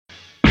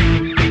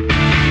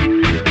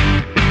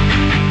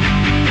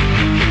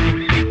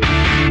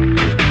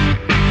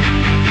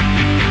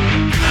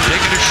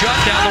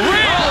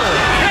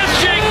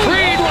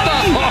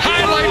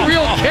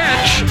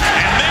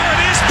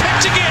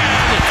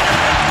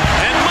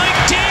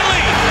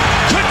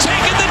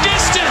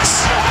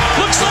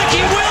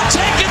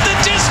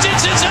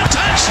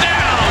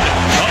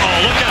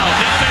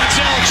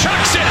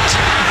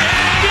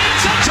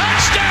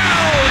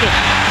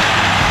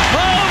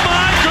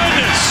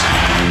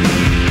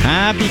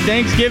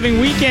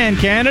Thanksgiving weekend,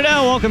 Canada.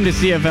 Welcome to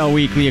CFL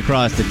Weekly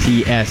across the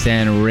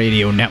TSN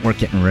Radio Network.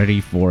 Getting ready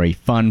for a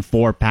fun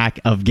 4-pack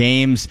of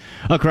games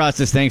across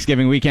this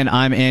Thanksgiving weekend.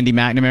 I'm Andy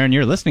McNamara, and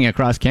you're listening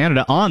across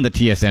Canada on the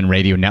TSN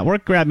Radio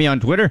Network. Grab me on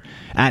Twitter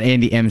at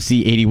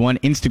AndyMC81,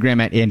 Instagram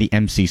at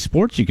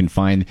AndyMCSports. You can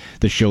find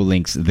the show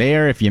links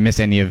there if you miss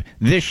any of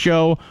this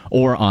show,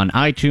 or on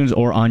iTunes,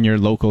 or on your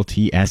local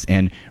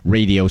TSN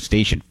radio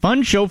station.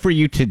 Fun show for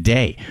you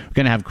today. We're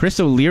going to have Chris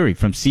O'Leary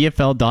from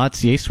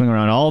CFL.ca swing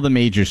around all the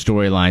major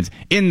storylines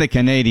in the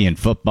Canadian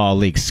Football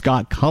League.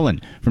 Scott Cullen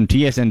from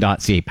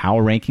TSN.ca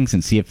Power Rankings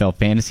and CFL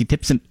Fantasy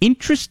tips. Some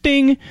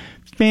interesting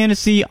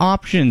fantasy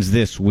options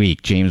this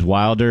week. James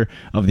Wilder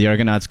of the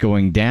Argonauts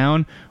going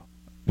down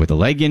with a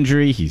leg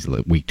injury. He's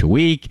week to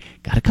week.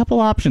 Got a couple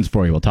options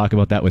for you. We'll talk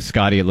about that with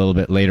Scotty a little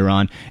bit later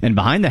on. And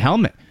behind the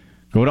helmet,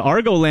 go to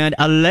Argoland,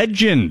 a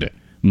legend,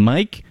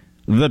 Mike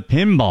the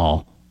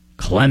Pinball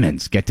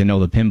Clemens. Get to know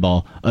the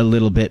pinball a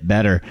little bit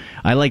better.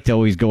 I like to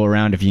always go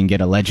around if you can get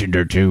a legend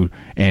or two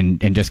and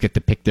just get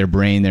to pick their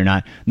brain. They're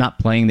not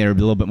playing. They're a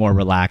little bit more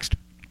relaxed.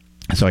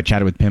 So I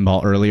chatted with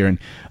Pinball earlier, and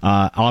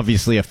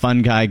obviously a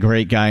fun guy,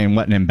 great guy, and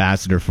what an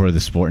ambassador for the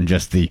sport. And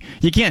just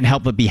you can't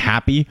help but be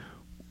happy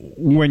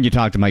when you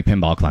talk to Mike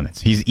Pinball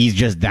Clemens. He's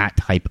just that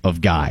type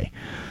of guy.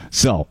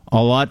 So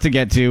a lot to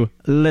get to.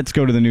 Let's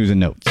go to the news and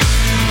notes.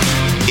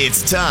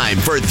 It's time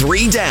for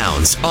 3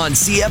 Downs on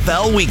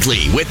CFL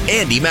Weekly with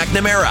Andy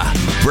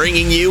McNamara,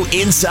 bringing you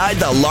inside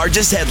the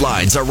largest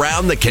headlines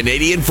around the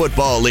Canadian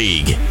Football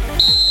League.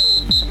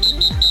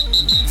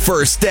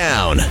 First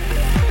down.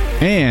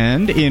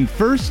 And in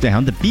first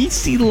down, the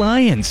BC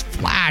Lions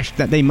flashed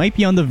that they might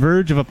be on the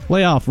verge of a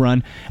playoff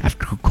run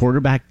after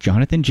quarterback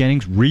Jonathan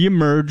Jennings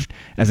reemerged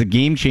as a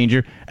game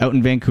changer out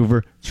in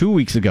Vancouver 2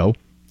 weeks ago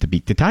to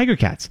beat the Tiger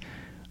Cats.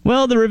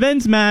 Well, the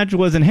revenge match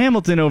was in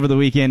Hamilton over the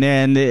weekend,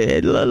 and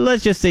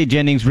let's just say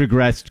Jennings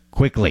regressed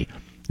quickly.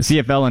 The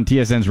CFL and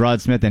TSN's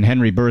Rod Smith and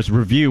Henry Burris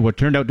review what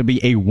turned out to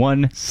be a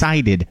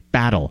one-sided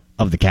battle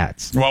of the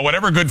Cats. Well,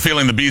 whatever good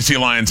feeling the BC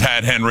Lions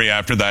had, Henry,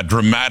 after that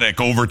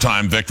dramatic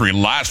overtime victory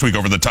last week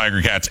over the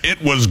Tiger Cats,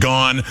 it was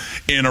gone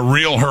in a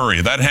real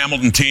hurry. That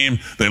Hamilton team,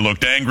 they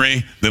looked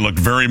angry, they looked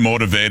very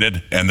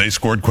motivated, and they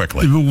scored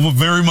quickly. Well,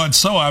 very much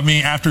so. I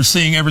mean, after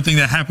seeing everything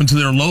that happened to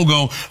their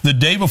logo the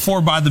day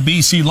before by the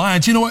BC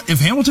Lions, you know what?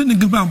 If Hamilton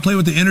didn't come out and play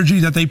with the energy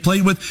that they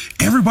played with,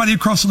 everybody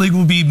across the league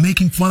will be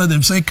making fun of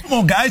them, saying, come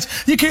on, guys,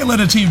 you can't let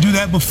a team do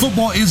that. But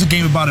football is a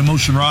game about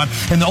emotion, Rod,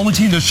 and the only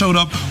team that showed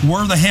up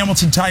were the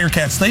Hamilton Tiger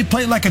Cats. They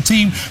played like a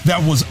team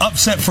that was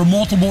upset for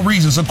multiple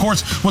reasons. Of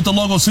course, with the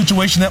logo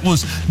situation, that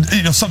was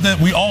something that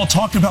we all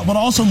talked about, but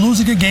also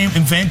losing a game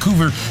in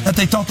Vancouver that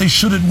they thought they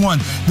should have won.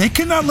 They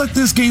cannot let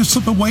this game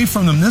slip away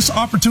from them. This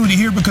opportunity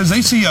here, because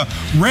they see a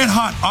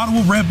red-hot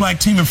Ottawa Red-Black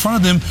team in front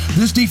of them.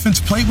 This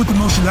defense played with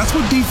emotion. That's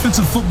what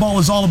defensive football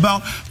is all about.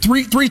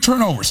 Three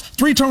turnovers.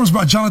 3 turnovers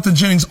by Jonathan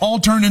Jennings, all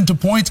turned into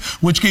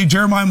points, which gave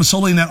Jeremiah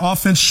Masoli in that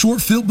offense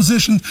short field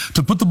position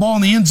to put the ball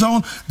in the end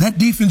zone. That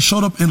defense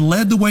showed up and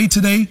led the way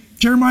today.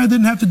 Jeremiah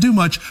didn't have to do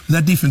much, but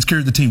that defense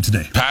carried the team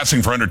today.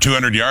 Passing for under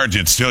 200 yards,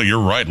 yet still, you're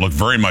right, looked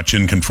very much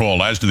in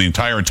control, as did the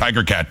entire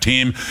Tiger Cat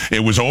team. It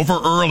was over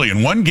early,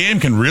 and one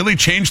game can really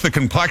change the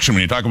complexion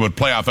when you talk about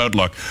playoff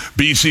outlook.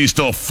 BC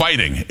still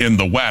fighting in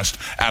the West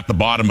at the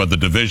bottom of the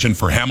division.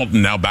 For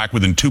Hamilton, now back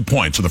within 2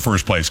 points of the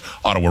first place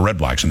Ottawa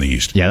Redblacks in the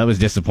East. Yeah, that was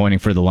disappointing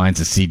for the Lions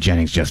to see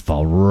Jennings just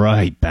fall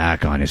right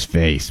back on his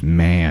face,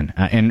 man.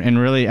 And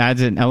really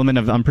adds an element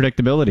of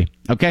unpredictability.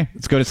 Okay,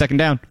 let's go to second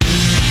down.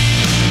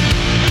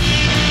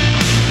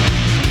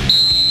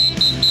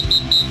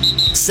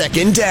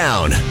 Second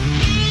down.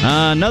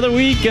 Another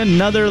week,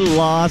 another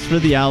loss for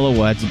the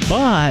Alouettes,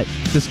 but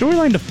the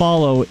storyline to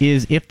follow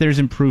is if there's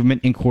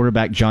improvement in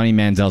quarterback Johnny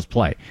Manziel's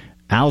play.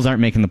 Owls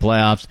aren't making the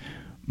playoffs,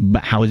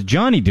 but how is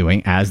Johnny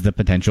doing as the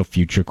potential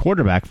future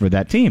quarterback for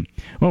that team?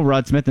 Well,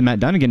 Rod Smith and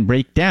Matt Dunnigan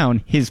break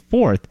down his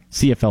 4th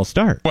CFL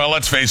start. Well,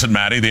 let's face it,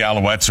 Matty, the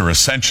Alouettes are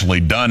essentially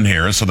done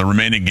here, so the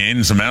remaining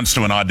games amounts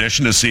to an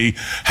audition to see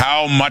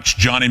how much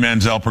Johnny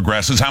Manziel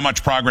progresses. How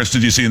much progress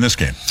did you see in this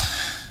game?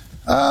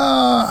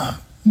 A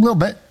little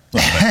bit.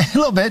 A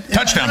little bit.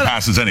 Touchdown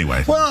passes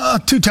anyway. Well,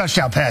 2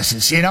 touchdown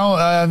passes, get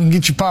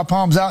your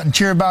pom-poms out and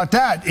cheer about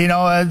that.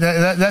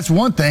 That's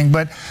one thing,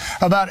 but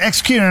about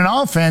executing an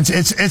offense,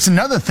 it's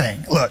another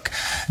thing. Look,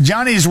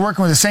 Johnny is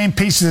working with the same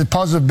pieces of the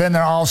puzzle that have been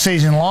there all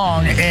season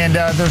long, and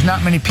there's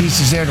not many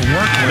pieces there to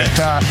work with.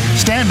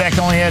 Standback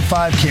only had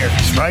 5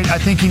 carries, right? I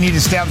think you need to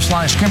establish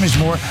line of scrimmage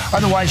more.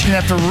 Otherwise, you're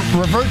going to have to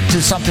revert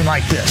to something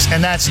like this,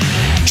 and that's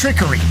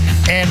trickery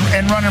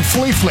and running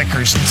flea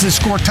flickers to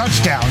score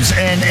touchdowns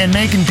and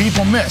making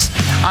people miss.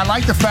 I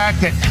like the fact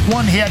that,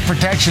 one, he had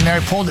protection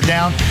there, he pulled it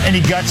down, and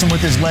he guts him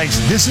with his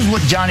legs. This is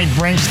what Johnny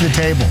brings to the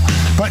table.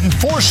 But in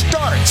 4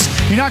 starts,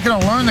 you're not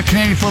going to learn the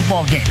Canadian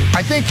football game.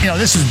 I think,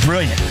 this is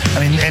brilliant. I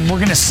mean, and we're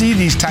going to see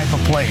these type of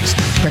plays.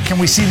 But can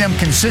we see them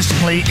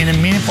consistently in a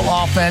meaningful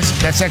offense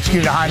that's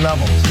executed at a high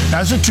level?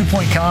 Now, this is a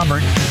 2-point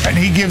convert, and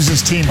he gives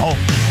his team hope.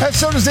 And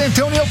so does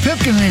Antonio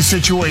Pipkin in these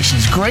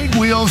situations. Great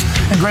wheels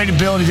and great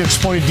ability to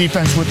exploit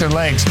defense with their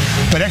legs.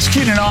 But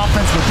executing an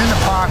offense within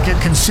the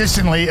pocket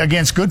consistently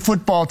against good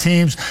football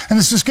teams, and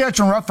the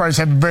Saskatchewan Roughriders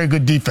have a very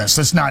good defense.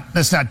 Let's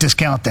not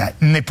discount that.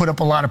 And they put up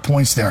a lot of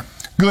points there.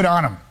 Good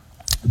on them.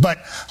 But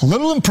a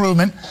little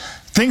improvement.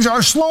 Things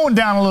are slowing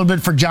down a little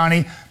bit for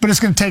Johnny, but it's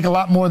going to take a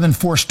lot more than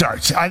 4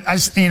 starts.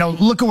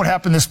 Look at what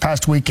happened this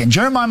past weekend.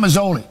 Jeremiah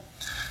Mazzoli,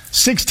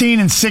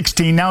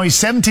 16-16. Now he's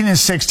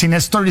 17-16.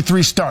 That's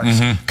 33 starts.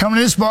 Coming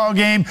to this ball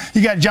game,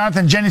 you got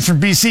Jonathan Jennings from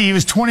BC. He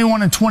was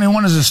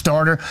 21-21 as a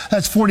starter.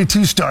 That's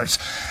 42 starts.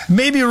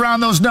 Maybe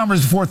around those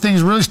numbers before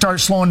things really start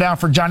slowing down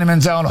for Johnny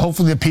Manziel, and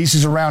hopefully the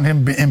pieces around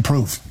him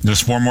improve.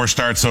 Just 4 more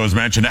starts, so as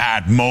mentioned,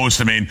 at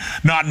most. I mean,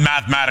 not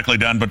mathematically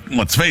done, but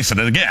let's face it,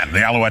 again, the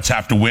Alouettes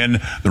have to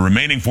win the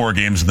remaining 4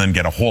 games and then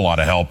get a whole lot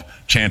of help.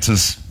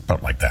 Chances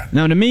about like that.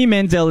 Now, to me,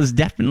 Manziel is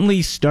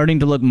definitely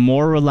starting to look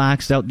more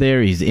relaxed out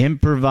there. He's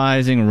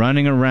improvising,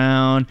 running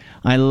around.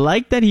 I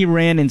like that he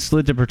ran and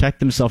slid to protect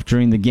himself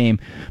during the game,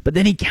 but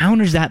then he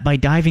counters that by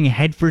diving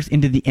headfirst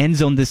into the end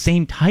zone, the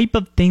same type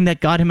of thing that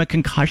got him a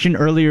concussion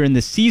earlier in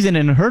the season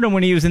and hurt him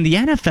when he was in the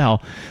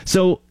NFL.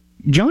 So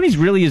Johnny's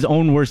really his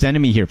own worst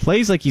enemy here.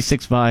 Plays like he's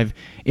 6'5",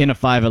 in a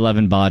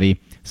 5'11"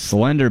 body,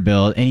 slender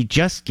build, and he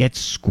just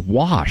gets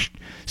squashed.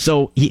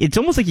 So it's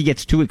almost like he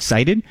gets too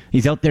excited.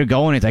 He's out there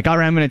going, it's like, all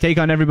right, I'm going to take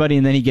on everybody,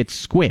 and then he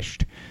gets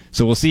squished.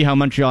 So we'll see how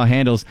Montreal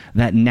handles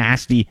that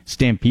nasty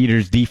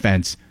Stampeders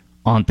defense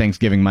on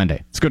Thanksgiving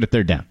Monday. Let's go to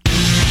 3rd down.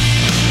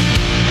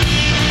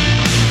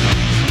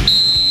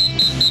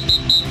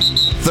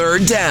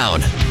 3rd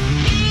down.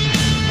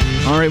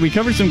 All right, we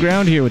covered some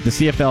ground here with the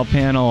CFL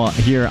panel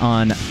here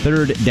on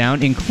 3rd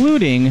down,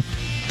 including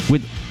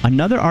with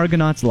another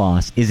Argonauts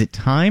loss. Is it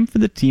time for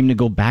the team to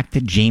go back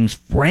to James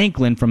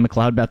Franklin from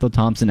McLeod Bethel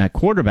Thompson at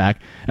quarterback,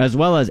 as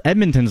well as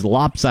Edmonton's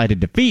lopsided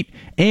defeat,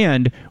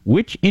 and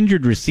which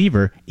injured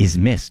receiver is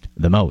missed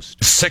the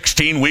most?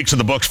 16 weeks of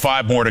the books,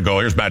 5 more to go.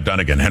 Here's Matt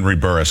Dunnigan, Henry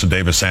Burris, and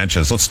Davis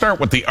Sanchez. Let's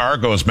start with the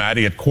Argos,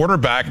 Matty, at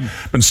quarterback.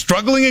 Been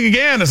struggling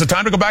again. Is it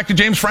time to go back to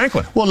James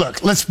Franklin? Well,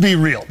 look, let's be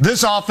real.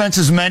 This offense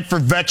is meant for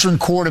veteran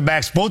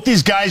quarterbacks. Both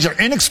these guys are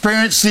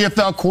inexperienced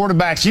CFL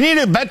quarterbacks. You need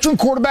a veteran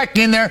quarterback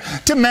in there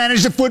to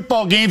manage the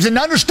football games and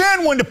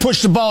understand when to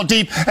push the ball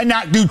deep and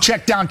not do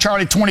check down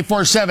Charlie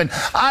 24/7.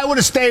 I would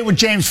have stayed with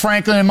James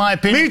Franklin, in my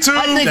opinion. Me too.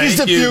 I think he's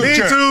the future. Me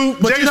too.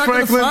 But James you're not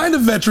going to find a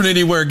veteran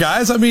anywhere,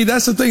 guys. I mean,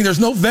 that's the thing. There's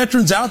no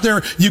veterans out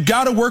there. You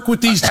got to work with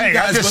these two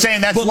guys. I'm just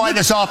saying that's why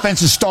this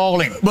offense is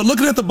stalling. But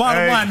looking at the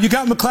bottom line, you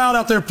got McLeod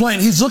out there playing.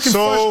 He's looking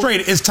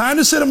frustrated. It's time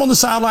to sit him on the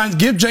sidelines,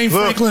 give James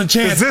Franklin a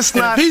chance.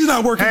 If he's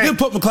not working, he'll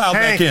put McLeod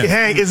back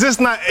in. Is this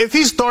not? If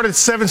he started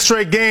 7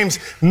 straight games,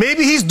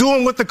 maybe he's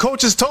doing what the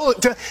coaches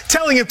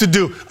telling him to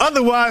do.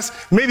 Otherwise,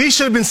 maybe he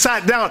should have been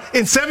sat down.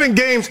 In 7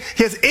 games,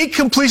 he has 8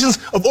 completions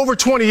of over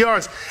 2020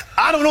 yards.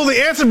 I don't know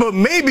the answer, but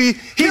maybe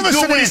he's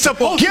doing what he's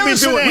supposed to be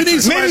doing. Maybe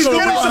he's doing what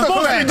he's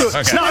supposed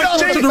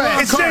to be doing.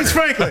 It's James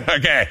Franklin.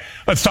 Okay,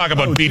 let's talk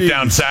about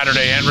beatdown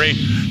Saturday, Henry.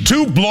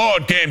 2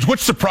 blowout games.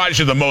 Which surprised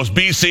you the most?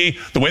 BC,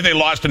 the way they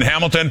lost in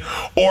Hamilton,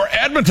 or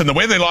Edmonton, the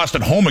way they lost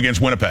at home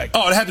against Winnipeg?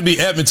 Oh, it had to be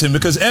Edmonton,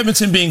 because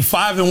Edmonton being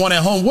 5-1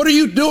 at home. What are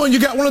you doing? You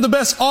got one of the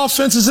best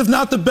offenses, if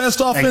not the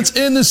best offense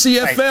in the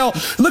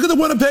CFL. Look at the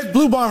Winnipeg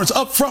Blue Bombers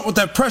up front with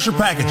that pressure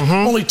package.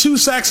 Only 2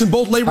 sacks in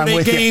both Labor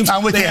Day games.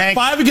 They had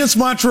 5 against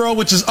Montreal,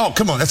 which is, oh,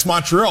 come on, that's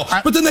Montreal.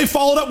 But then they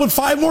followed up with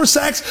 5 more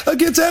sacks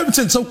against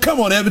Edmonton. So come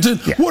on, Edmonton,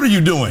 what are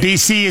you doing?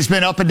 BC has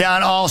been up and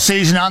down all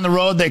season on the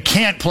road. They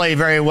can't play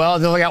very well.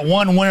 They only got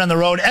 1 win on the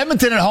road.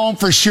 Edmonton at home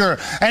for sure.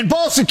 And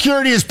ball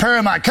security is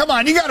paramount. Come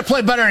on, you got to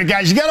play better,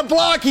 guys. You got to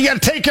block. You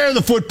got to take care of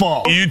the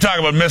football. You talk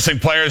about missing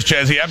players,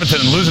 Chesney.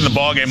 Edmonton losing the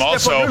ball game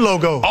also.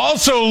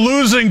 Also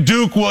losing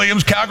Duke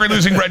Williams. Calgary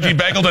losing Reggie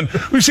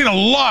Begelton. We've seen a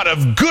lot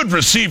of good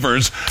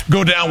receivers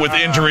go down with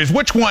injuries.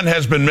 Which one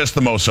has been missed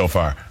the most so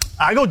far?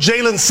 I go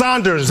Jalen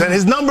Saunders, and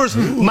his numbers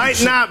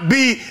might not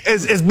be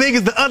as big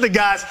as the other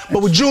guys,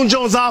 but with June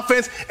Jones'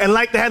 offense, and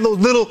like they had those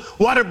little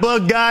water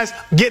bug guys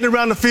getting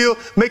around the field,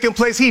 making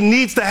plays, he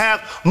needs to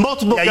have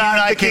multiple guys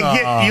that can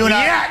get you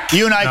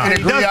and I can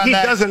agree on that. He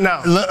doesn't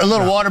now. A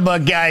little water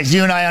bug guys,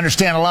 you and I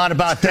understand a lot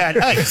about that.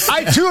 Hey,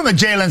 I too am a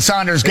Jalen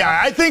Saunders guy.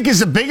 I think he's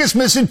the biggest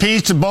missing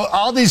piece to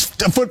all these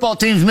football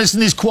teams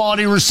missing these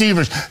quality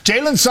receivers.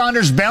 Jalen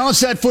Saunders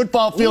balanced that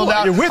football field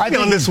out. You're with me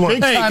on this one. Hey,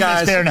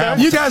 guys,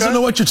 you guys don't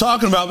know what you're talking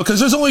talking about because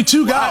there's only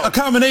two guys, a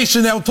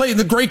combination that played in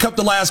the Grey Cup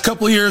the last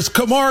couple of years.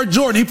 Kamara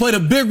Jordan, he played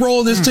a big role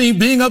in this team,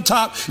 being up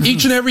top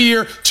each and every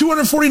year.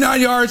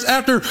 249 yards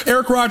after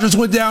Eric Rodgers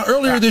went down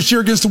earlier this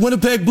year against the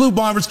Winnipeg Blue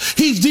Bombers.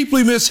 He's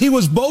deeply missed. He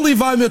was Bo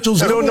Levi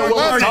Mitchell's. You don't know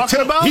what we're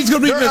talking about? He's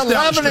going to be missed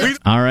down the street.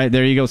 All right,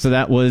 there you go. So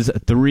that was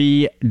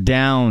 3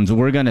 downs.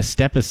 We're going to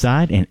step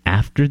aside, and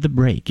after the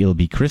break, it'll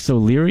be Chris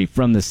O'Leary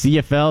from the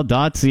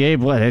CFL.ca.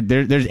 Boy,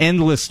 there's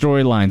endless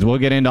storylines. We'll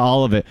get into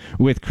all of it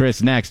with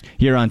Chris next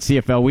here on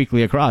CFL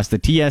Weekly across the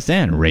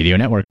TSN Radio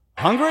Network.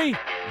 Hungry?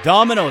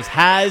 Domino's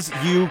has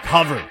you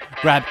covered.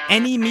 Grab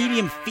any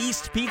medium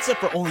feast pizza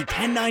for only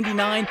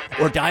 $10.99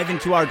 or dive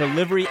into our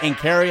delivery and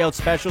carry-out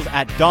specials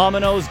at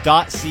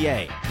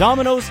Domino's.ca.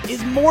 Domino's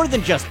is more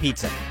than just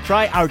pizza.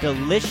 Try our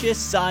delicious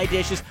side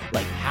dishes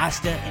like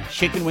pasta and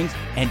chicken wings,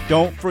 and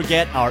don't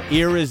forget our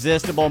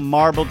irresistible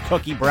marbled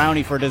cookie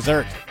brownie for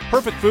dessert.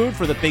 Perfect food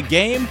for the big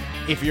game,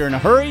 if you're in a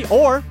hurry,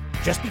 or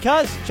just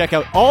because. Check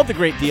out all the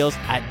great deals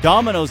at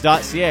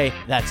Domino's.ca.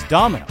 That's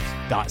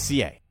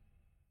Domino's.ca.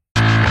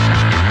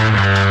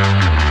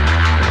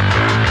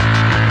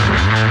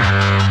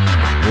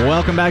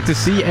 Welcome back to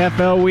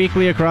CFL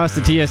Weekly across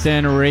the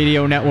TSN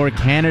Radio Network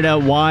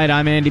Canada-wide.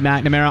 I'm Andy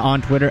McNamara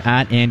on Twitter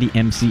at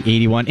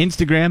AndyMC81,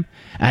 Instagram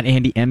at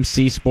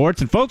AndyMCSports.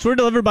 And folks, we're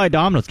delivered by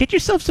Domino's. Get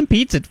yourself some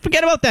pizza.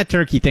 Forget about that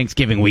turkey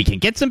Thanksgiving weekend.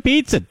 Get some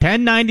pizza.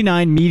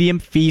 $10.99 medium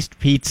feast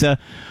pizza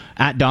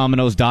at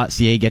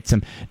Domino's.ca. Get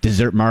some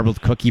dessert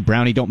marbled cookie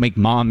brownie. Don't make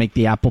mom make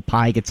the apple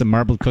pie. Get some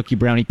marbled cookie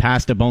brownie,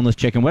 pasta, boneless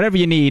chicken, whatever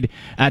you need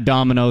at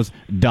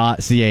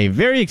Domino's.ca.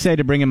 Very excited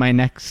to bring in my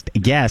next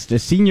guest, a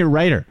senior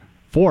writer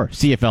for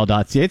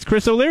CFL.ca. It's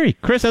Chris O'Leary.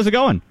 Chris, how's it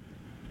going?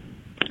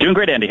 Doing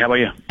great, Andy. How about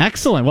you?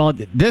 Excellent. Well,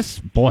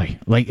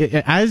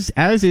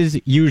 as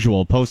is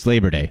usual post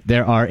Labor Day,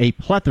 there are a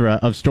plethora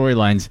of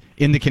storylines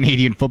in the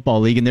Canadian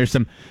Football League, and there's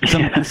some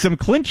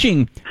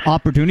clinching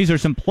opportunities or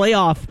some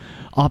playoff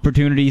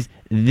opportunities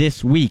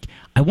this week.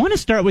 I want to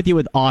start with you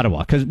with Ottawa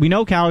because we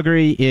know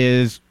Calgary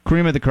is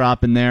cream of the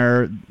crop, and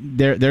they're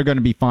going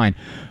to be fine.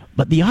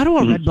 But the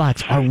Ottawa Red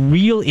Blacks are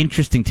real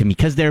interesting to me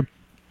because they're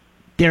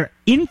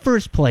in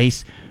first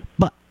place,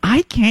 but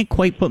I can't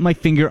quite put my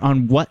finger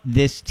on what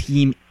this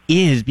team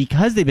is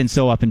because they've been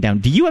so up and down.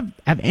 Do you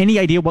have any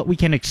idea what we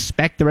can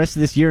expect the rest of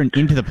this year and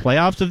into the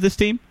playoffs of this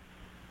team?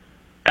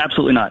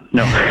 Absolutely not.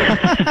 No.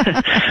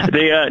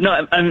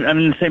 I'm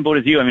in the same boat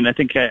as you. I mean, I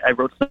think I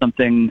wrote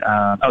something.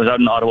 I was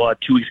out in Ottawa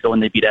 2 weeks ago when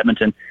they beat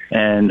Edmonton,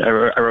 and I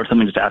wrote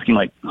something just asking,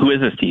 like, who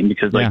is this team?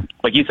 Because,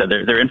 like you said,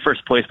 they're in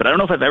first place, but I don't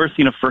know if I've ever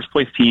seen a first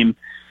place team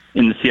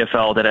in the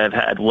CFL that I've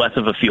had less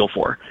of a feel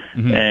for.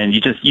 Mm-hmm. And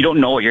you don't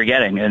know what you're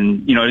getting.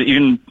 And,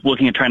 even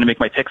looking at trying to make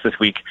my picks this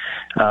week,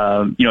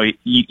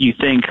 you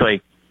think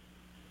like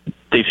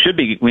they should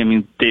be,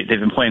 they've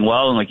been playing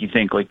well, and like you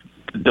think like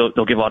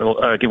they'll give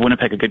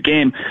Winnipeg a good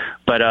game.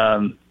 But,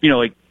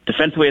 like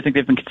defensively, I think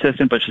they've been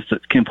consistent, but just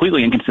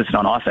completely inconsistent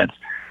on offense.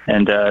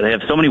 And, they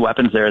have so many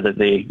weapons there that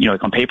they,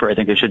 like on paper, I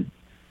think they should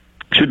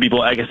be,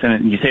 I guess,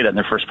 and you say that in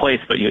their first place,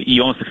 but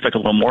you almost expect a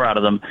little more out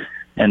of them.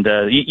 And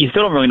you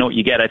still don't really know what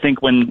you get. I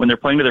think when they're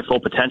playing to their full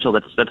potential,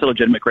 that's a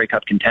legitimate Grey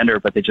Cup contender,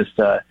 but they just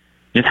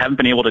haven't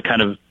been able to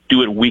kind of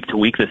do it week to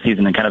week this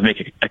season and kind of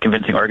make a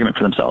convincing argument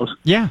for themselves.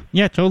 Yeah,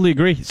 totally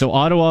agree. So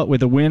Ottawa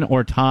with a win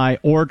or tie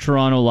or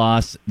Toronto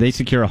loss, they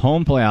secure a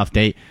home playoff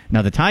date.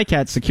 Now the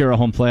Ticats secure a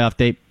home playoff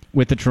date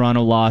with the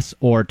Toronto loss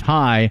or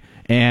tie,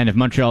 and if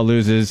Montreal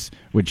loses,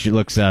 which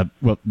looks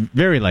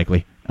very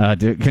likely,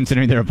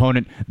 considering their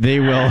opponent,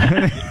 they will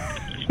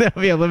they'll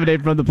be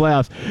eliminated from the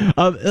playoffs.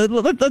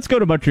 Let's go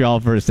to Montreal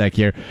for a sec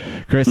here,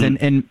 Chris.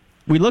 And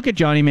we look at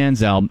Johnny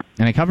Manziel,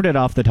 and I covered it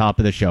off the top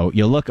of the show.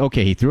 You look,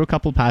 okay, he threw a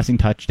couple passing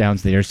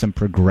touchdowns. There's some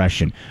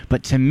progression.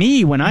 But to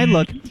me, when I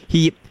look,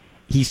 he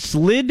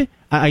slid.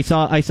 I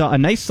saw a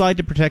nice slide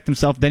to protect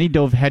himself. Then he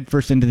dove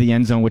headfirst into the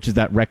end zone, which is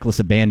that reckless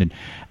abandon.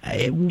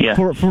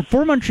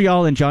 For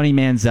Montreal and Johnny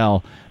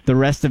Manziel, the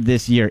rest of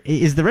this year,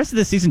 is the rest of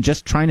the season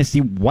just trying to see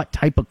what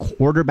type of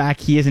quarterback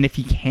he is and if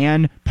he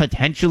can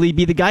potentially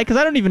be the guy? Because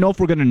I don't even know if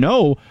we're going to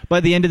know by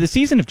the end of the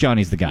season if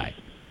Johnny's the guy.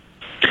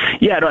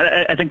 Yeah, no,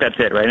 I think that's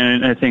it, right?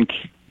 And I think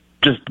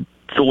just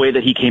the way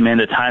that he came in,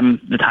 the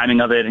timing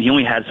of it, and he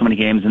only had so many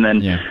games, and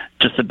then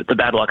just the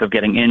bad luck of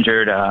getting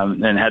injured,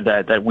 and had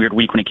that weird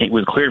week when he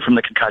was cleared from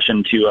the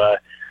concussion to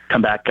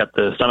come back, got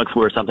the stomach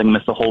flu or something,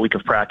 missed the whole week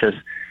of practice.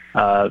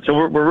 So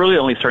we're really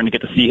only starting to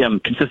get to see him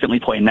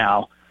consistently play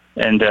now.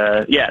 And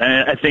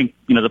and I think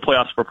the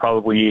playoffs were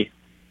probably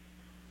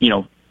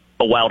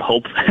a wild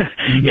hope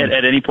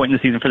at any point in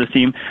the season for this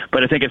team.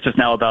 But I think it's just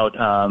now about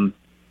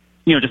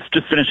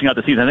just finishing out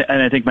the season.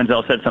 And I think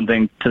Manziel said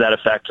something to that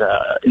effect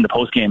in the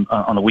post game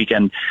on the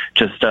weekend.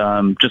 Just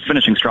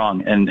finishing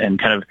strong and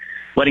kind of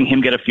letting him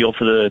get a feel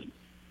for the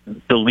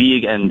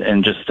league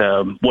and just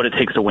what it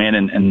takes to win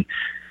and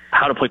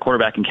how to play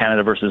quarterback in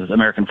Canada versus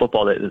American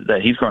football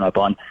that he's grown up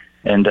on.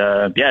 And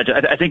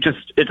I think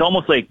just it's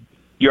almost like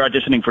you're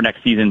auditioning for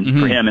next season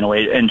for him in a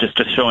way, and just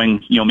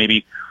showing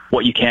maybe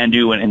what you can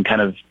do and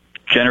kind of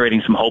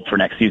generating some hope for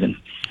next season.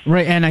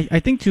 Right, and I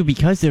think, too,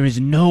 because there is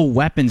no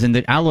weapons and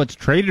the Alouettes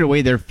traded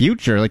away their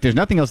future, like there's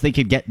nothing else they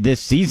could get this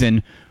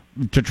season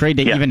to trade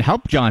to even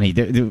help Johnny.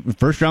 The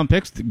first-round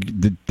picks,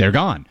 they're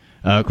gone.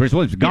 Chris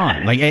Williams,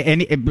 gone. Like,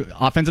 any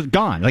offensive,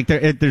 gone. Like,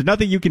 there's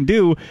nothing you can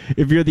do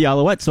if you're the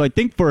Alouettes. So I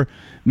think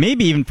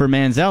maybe even for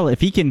Manziel,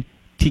 if he can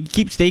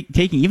keep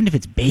taking, even if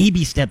it's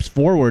baby steps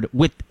forward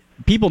with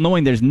people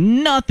knowing there's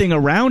nothing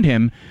around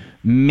him,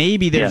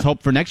 maybe there's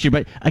hope for next year.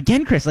 But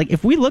again, Chris, like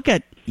if we look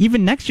at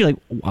even next year, like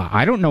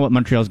I don't know what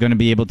Montreal's going to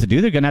be able to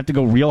do. They're going to have to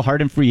go real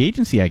hard in free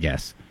agency, I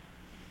guess.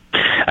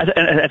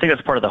 I think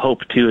that's part of the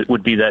hope too. It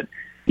would be that,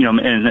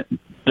 and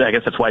I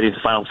guess that's why these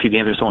final few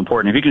games are so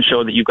important. If you can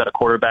show that you've got a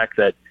quarterback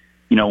that,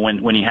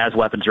 when he has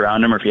weapons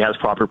around him or if he has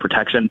proper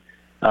protection,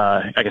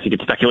 I guess you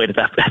could speculate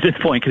at this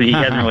point because he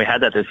hasn't really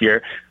had that this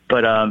year.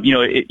 But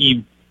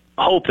you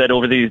hope that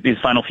over these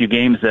final few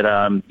games that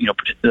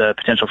the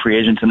potential free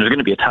agents, and there's going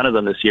to be a ton of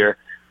them this year,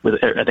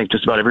 with I think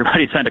just about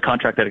everybody signed a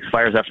contract that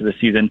expires after this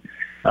season.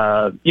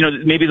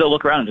 Maybe they'll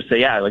look around and just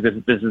say, like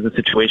this is a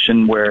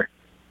situation where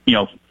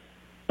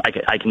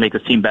I can make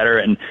this team better.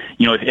 And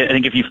I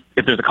think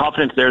if there's a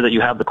confidence there that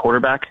you have the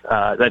quarterback,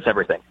 that's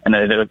everything. And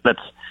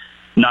that's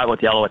not what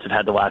the Alouettes have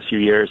had the last few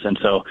years. And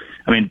so,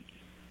 I mean,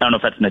 I don't know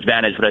if that's an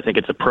advantage, but I think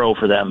it's a pro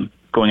for them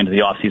going into the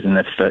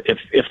offseason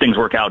if things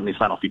work out in these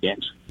final few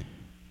games.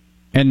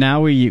 And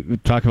now we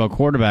talk about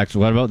quarterbacks.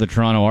 What about the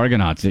Toronto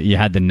Argonauts? You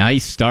had the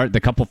nice start, the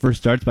couple first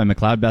starts by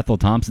McLeod Bethel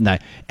Thompson,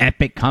 that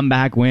epic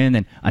comeback win,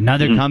 and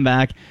another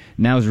comeback.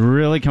 Now it's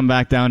really come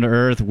back down to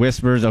earth.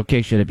 Whispers,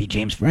 okay, should it be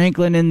James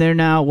Franklin in there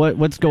now?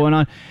 What's going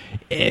on?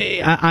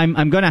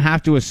 I'm going to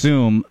have to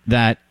assume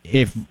that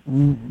if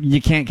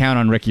you can't count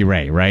on Ricky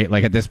Ray, right?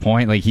 Like at this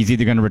point, like he's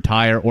either going to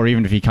retire or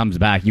even if he comes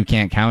back, you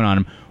can't count on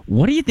him.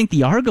 What do you think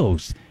the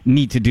Argos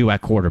need to do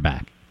at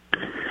quarterback?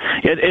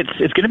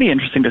 It's going to be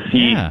interesting to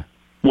see. Yeah.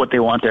 What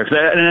they want there.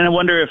 And I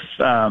wonder if,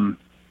 to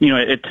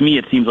me,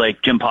 it seems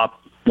like Jim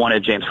Popp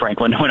wanted James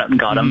Franklin, went out and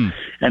got him.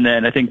 And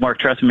then I think Mark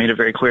Trestman made it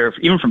very clear,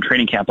 even from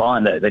training camp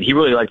on, that he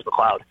really likes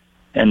McLeod.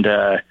 And,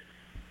 so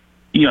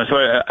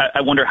I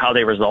wonder how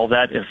they resolve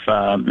that, if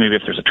maybe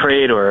if there's a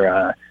trade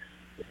or,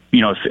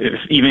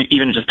 if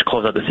even just to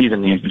close out the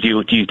season,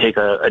 do you take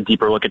a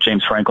deeper look at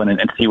James Franklin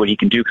and see what he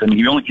can do? Because, I mean,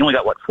 he only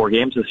got, 4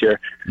 games this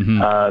year.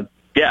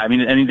 Yeah, I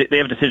mean, they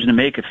have a decision to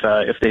make.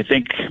 If they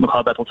think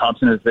McLeod Bethel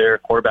Thompson is their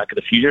quarterback of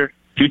the future,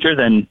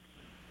 then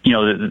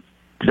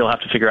they'll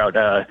have to figure out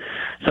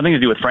something to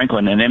do with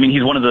Franklin. And I mean,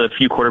 he's one of the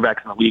few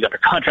quarterbacks in the league under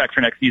contract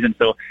for next season.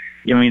 So,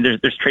 I mean,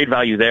 there's trade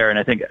value there, and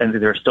I think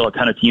there are still a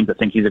ton of teams that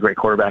think he's a great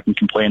quarterback and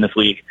can play in this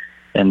league.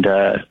 And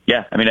I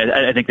mean,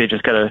 I think they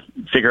just got to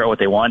figure out what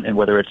they want, and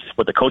whether it's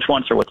what the coach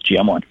wants or what the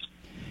GM wants.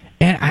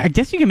 And I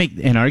guess you can make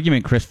an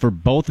argument, Chris, for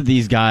both of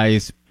these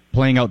guys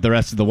playing out the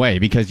rest of the way,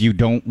 because you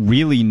don't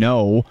really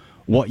know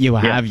what you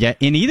have yet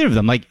in either of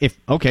them. Like if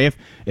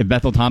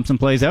Bethel Thompson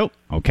plays out,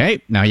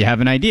 okay, now you have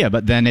an idea,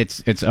 but then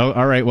it's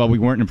all right, well, we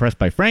weren't impressed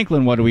by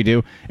Franklin, what do we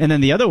do? And then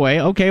the other way,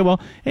 okay,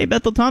 well, hey,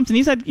 Bethel Thompson,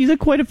 he's had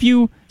quite a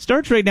few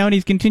starts right now, and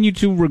he's continued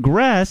to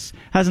regress,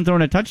 hasn't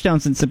thrown a touchdown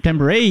since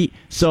September 8,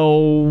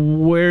 so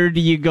where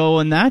do you go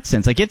in that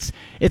sense? Like it's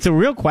a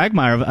real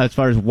quagmire as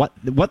far as what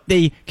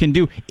they can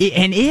do,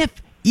 and if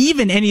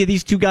even any of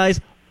these two guys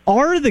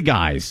are the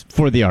guys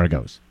for the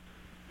Argos.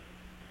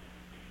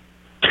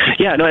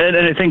 Yeah, no, and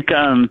I think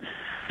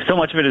so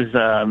much of it is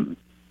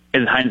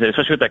hindsight,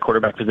 especially with that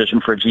quarterback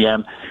position for a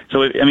GM.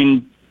 So, I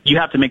mean, you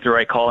have to make the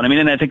right call. And I mean,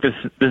 and I think this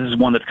is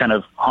one that's kind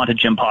of haunted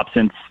Jim Popp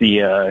since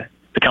the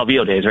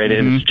Calvillo days, right?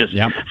 It's just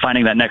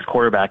finding that next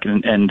quarterback,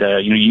 and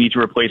you need to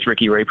replace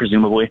Ricky Ray,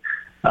 presumably.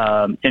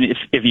 And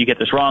if you get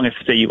this wrong, if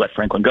say you let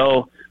Franklin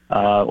go,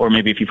 or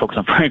maybe if you focus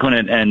on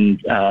Franklin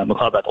and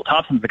McLeod Bethel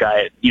Thompson's the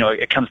guy,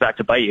 it comes back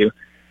to bite you.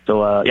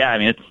 So I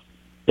mean,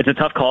 it's a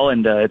tough call,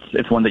 and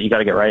it's one that you got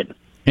to get right.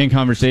 In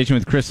conversation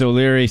with Chris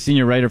O'Leary,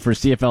 senior writer for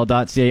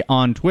CFL.ca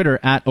on Twitter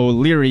at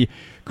O'Leary.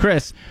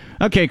 Chris,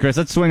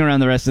 let's swing around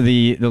the rest of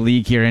the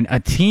league here. And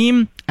a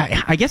team,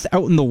 I guess,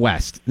 out in the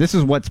West, this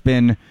is what's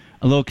been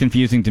a little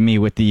confusing to me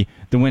with the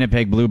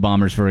Winnipeg Blue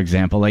Bombers, for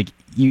example. Like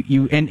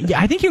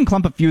I think you can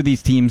clump a few of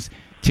these teams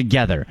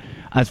together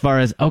as far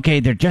as, okay,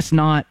 they're just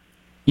not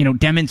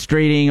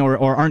demonstrating or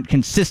aren't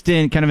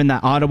consistent, kind of in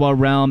that Ottawa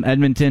realm,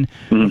 Edmonton.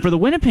 For the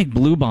Winnipeg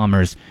Blue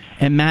Bombers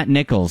and Matt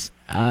Nichols,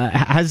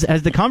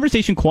 has the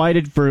conversation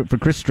quieted for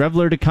Chris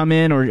Streveler to come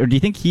in, or do you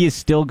think he is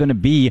still going to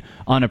be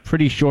on a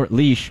pretty short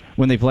leash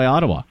when they play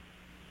Ottawa?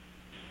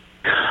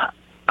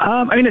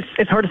 I mean,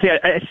 it's hard to say.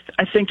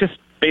 I think just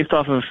based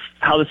off of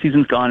how the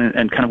season's gone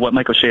and kind of what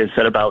Mike O'Shea has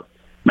said about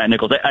Matt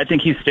Nichols, I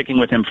think he's sticking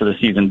with him for the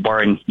season,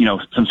 barring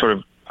some sort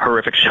of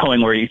horrific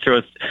showing where he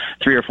throws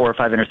 3 or 4 or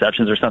 5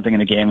 interceptions or something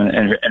in a game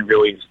and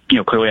really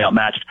clearly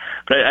outmatched.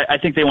 But I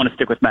think they want to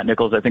stick with Matt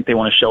Nichols. I think they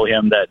want to show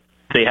him that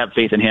they have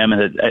faith in him,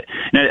 and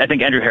I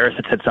think Andrew Harris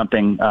had said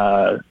something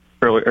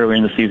earlier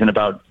in the season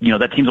about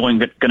that team's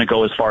only going to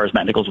go as far as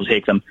Matt Nichols will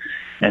take them.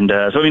 And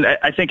so I mean,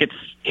 I think it's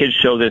his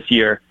show this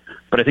year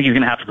but I think he's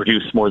going to have to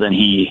produce more than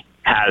he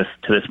has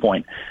to this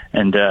point.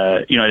 And,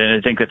 and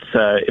I think that's,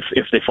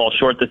 if they fall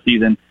short this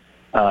season,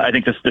 I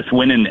think this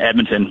win in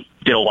Edmonton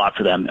did a lot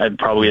for them,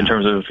 probably in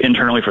terms of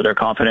internally for their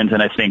confidence.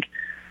 And I think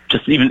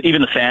just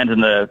even the fans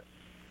and the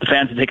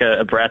fans to take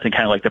a breath and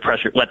kind of like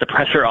let the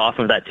pressure off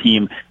of that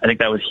team. I think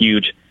that was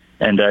huge.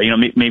 And,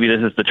 maybe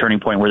this is the turning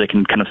point where they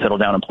can kind of settle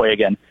down and play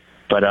again.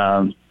 But,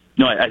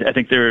 I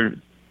think there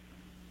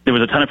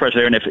was a ton of pressure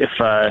there. And if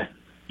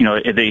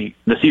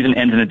the season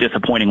ends in a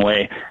disappointing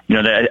way,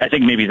 I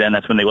think maybe then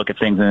that's when they look at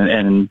things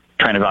and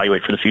try and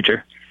evaluate for the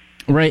future.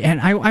 Right, and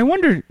I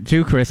wonder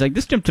too, Chris, like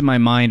this jumped to my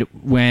mind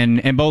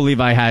and Bo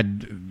Levi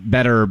had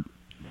better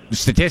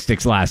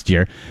statistics last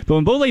year, but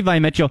when Bo Levi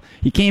Mitchell,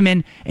 he came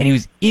in and he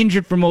was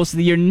injured for most of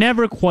the year,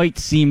 never quite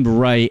seemed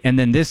right, and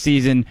then this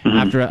season,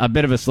 after a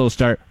bit of a slow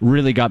start,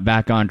 really got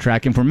back on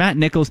track. And for Matt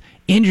Nichols,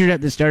 injured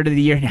at the start of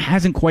the year and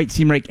hasn't quite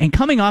seemed right, and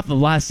coming off of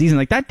last season,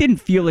 like that didn't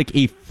feel like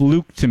a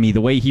fluke to me,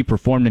 the way he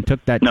performed and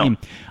took that team.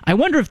 I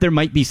wonder if there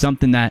might be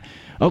something that,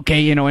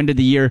 okay, end of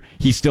the year,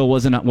 he still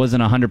wasn't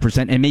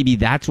 100%, and maybe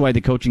that's why the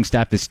coaching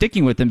staff is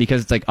sticking with him,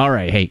 because it's like, all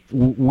right, hey,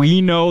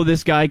 we know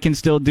this guy can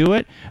still do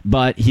it,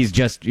 but he's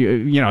just,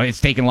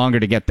 it's taken longer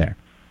to get there.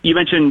 You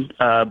mentioned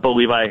Bo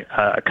Levi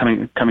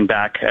coming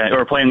back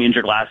or playing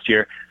injured last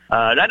year.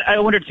 I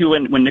wondered too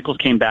when Nichols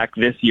came back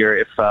this year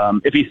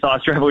if he saw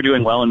Stravo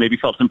doing well and maybe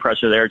felt some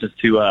pressure there just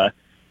to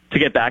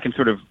get back and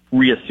sort of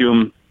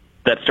reassume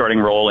that starting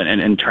role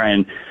and try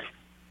and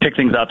pick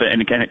things up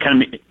and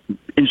kind of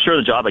ensure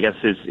the job, I guess,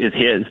 is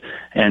his.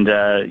 And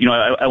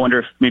I wonder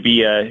if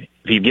maybe if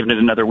he'd given it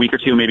another week or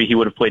two, maybe he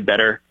would have played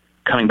better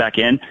coming back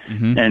in.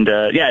 And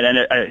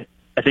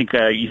I think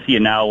you see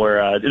it now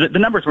where the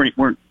numbers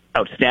weren't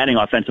outstanding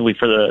offensively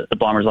for the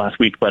Bombers last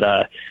week, but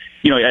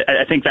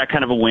I think that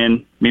kind of a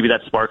win, maybe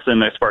that sparks them,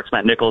 that sparks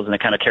Matt Nichols, and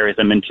it kind of carries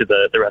them into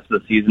the rest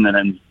of the season and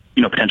then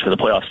potentially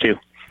the playoffs too.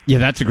 Yeah,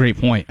 that's a great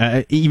point.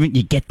 Even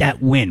you get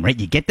that win, right?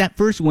 You get that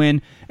first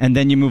win, and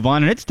then you move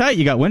on, and it's tight.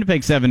 You got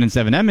Winnipeg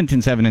 7-7,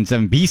 Edmonton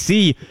 7-7,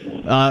 BC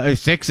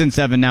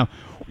 6-7. Now,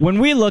 when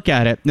we look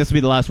at it, this will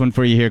be the last one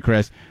for you here,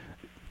 Chris.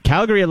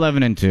 Calgary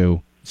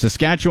 11-2,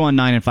 Saskatchewan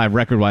 9-5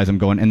 record-wise. I'm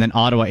going, and then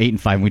Ottawa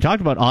 8-5. We talked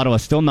about Ottawa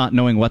still not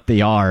knowing what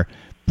they are.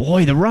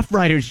 Boy, the Rough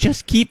Riders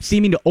just keep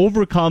seeming to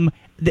overcome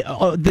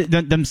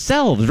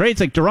themselves, right?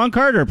 It's like Duron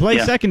Carter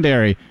plays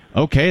secondary.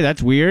 Okay,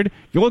 that's weird.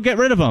 We'll get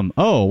rid of him.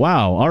 Oh,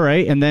 wow. All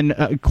right. And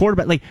then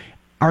quarterback,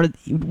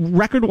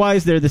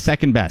 record-wise, they're the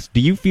second best.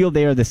 Do you feel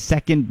they are the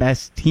second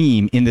best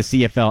team in the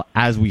CFL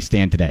as we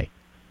stand today?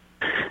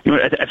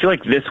 I feel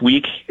like this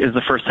week is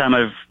the first time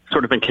I've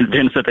sort of been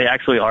convinced that they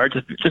actually are,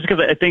 just because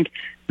I think,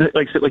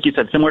 like you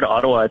said, similar to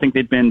Ottawa, I think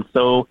they've been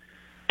so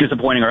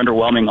disappointing or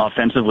underwhelming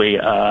offensively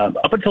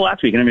up until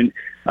last week. And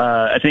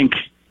I think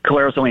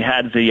Collaros only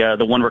had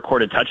the one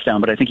recorded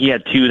touchdown, but I think he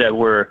had two that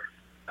were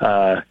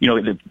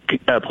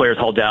the players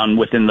hauled down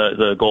within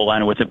the goal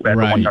line or at the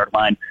 1 yard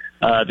line.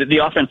 The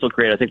offense looked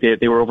great. I think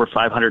they were over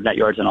 500 net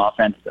yards in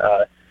offense.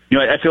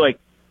 I feel like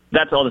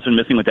that's all that's been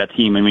missing with that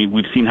team. I mean,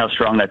 we've seen how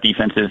strong that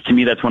defense is. To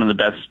me, that's one of the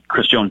best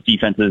Chris Jones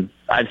defenses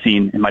I've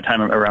seen in my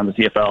time around the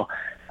CFL.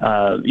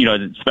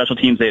 Special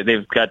teams,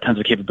 they've got tons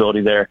of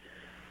capability there.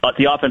 But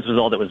the offense was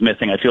all that was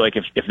missing. I feel like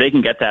if they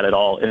can get that at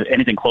all,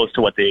 anything close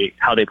to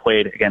how they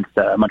played against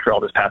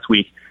Montreal this past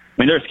week,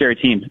 I mean, they're a scary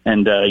team.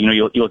 And,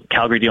 you'll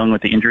Calgary dealing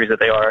with the injuries that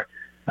they are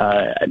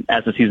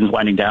as the season's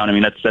winding down. I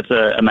mean, that's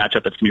a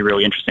matchup that's going to be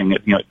really interesting.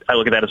 I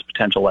look at that as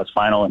potential West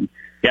Final. And,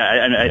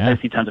 I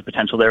see tons of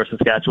potential there with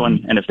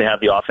Saskatchewan. And if they have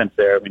the offense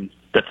there, I mean,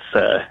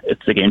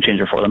 it's a game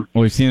changer for them.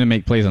 Well, we've seen them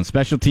make plays on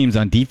special teams,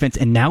 on defense,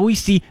 and now we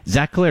see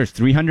Zach Collaros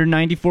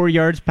 394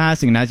 yards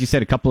passing, and as you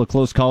said, a couple of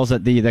close calls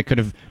that could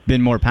have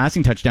been more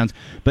passing touchdowns.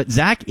 But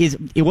Zach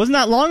it wasn't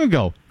that long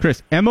ago,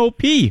 Chris,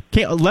 MOP,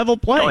 level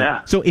play. Oh,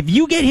 yeah. So if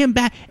you get him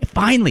back,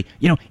 finally,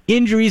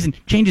 injuries and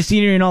change of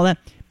scenery and all that,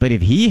 but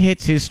if he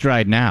hits his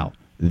stride now,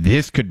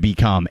 this could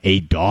become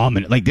a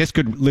dominant, this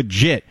could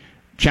legit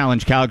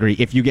challenge Calgary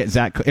if you get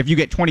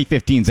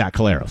 2015 Zach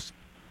Collaros.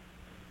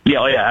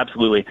 Yeah,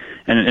 absolutely.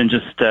 And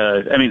just,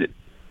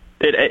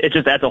 it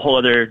just adds a whole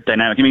other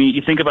dynamic. I mean,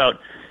 you think about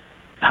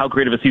how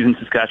great of a season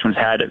Saskatchewan's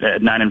had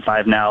at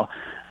 9-5 now.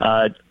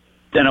 I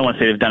don't want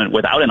to say they've done it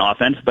without an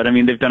offense, but I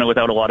mean, they've done it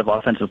without a lot of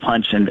offensive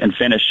punch and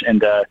finish.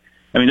 And,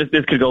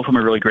 this could go from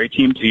a really great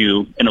team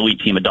to an elite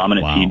team, a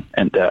dominant team.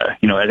 And,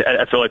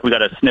 I feel like we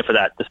got a sniff of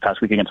that this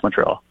past week against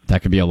Montreal.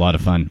 That could be a lot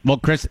of fun. Well,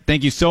 Chris,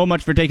 thank you so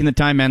much for taking the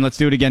time, man. Let's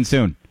do it again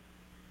soon.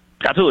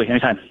 Absolutely.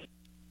 Anytime.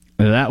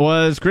 That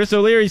was Chris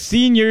O'Leary,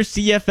 senior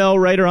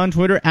CFL writer on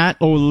Twitter at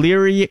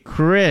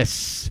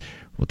 @O'LearyChris.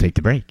 We'll take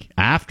the break.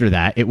 After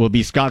that, it will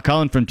be Scott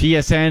Cullen from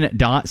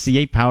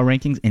TSN.ca Power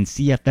Rankings and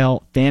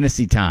CFL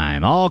Fantasy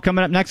Time. All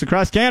coming up next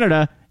across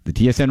Canada, the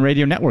TSN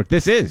Radio Network.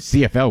 This is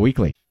CFL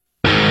Weekly.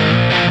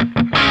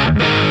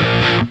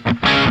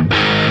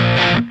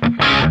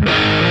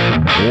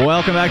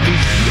 Welcome back to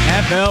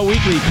CFL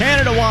Weekly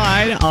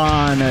Canada-wide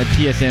on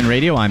TSN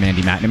Radio. I'm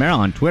Andy McNamara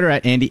on Twitter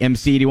at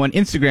AndyMC81,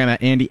 Instagram at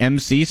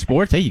AndyMC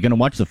Sports. Hey, you going to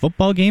watch the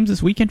football games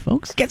this weekend,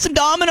 folks? Get some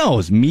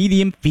Domino's.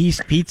 Medium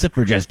feast pizza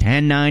for just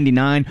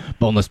 $10.99.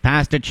 Boneless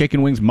pasta,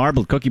 chicken wings,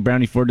 marbled cookie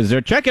brownie for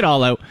dessert. Check it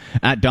all out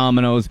at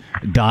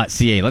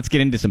Domino's.ca. Let's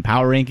get into some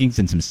power rankings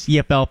and some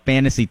CFL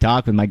fantasy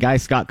talk with my guy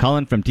Scott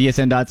Cullen from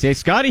TSN.ca.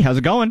 Scotty, how's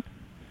it going?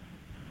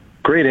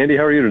 Great, Andy.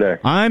 How are you today?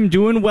 I'm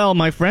doing well,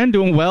 my friend.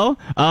 Doing well.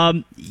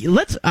 I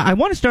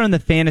want to start on the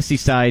fantasy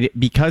side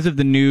because of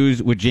the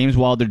news with James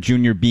Wilder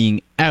Jr.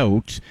 being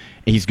out.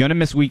 He's going to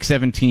miss Week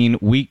 17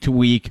 week to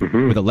week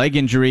with a leg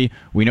injury.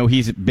 We know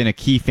he's been a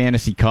key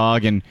fantasy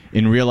cog in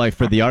real life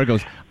for the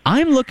Argos.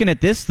 I'm looking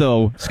at this,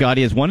 though,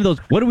 Scotty, as one of those,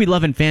 what do we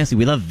love in fantasy?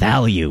 We love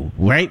value,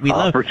 right? We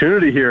love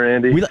opportunity here,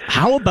 Andy.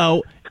 How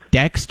about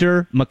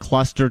Dexter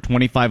McCluster,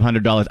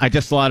 $2,500. I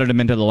just slotted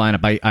him into the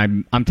lineup.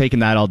 I'm taking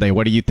that all day.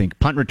 What do you think?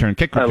 Punt return,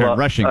 kick return,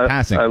 rushing,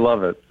 passing. I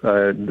love it.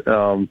 And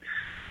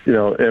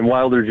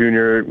Wilder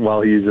Jr.,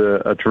 while he's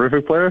a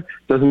terrific player,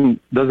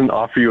 doesn't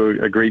offer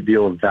you a great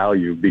deal of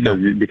value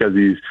because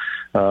he's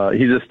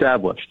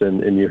established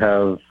and you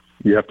have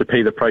to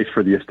pay the price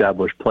for the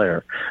established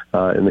player.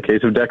 In the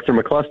case of Dexter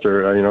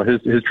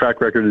McCluster, his track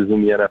record is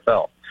in the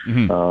NFL.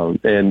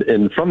 Mm-hmm.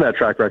 And from that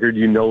track record,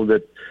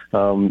 that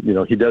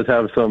he does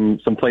have some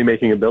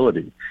playmaking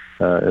ability.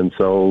 And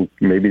so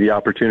maybe the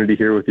opportunity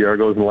here with the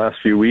Argos in the last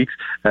few weeks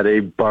at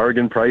a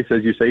bargain price,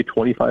 as you say,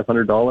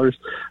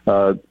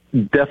 $2,500,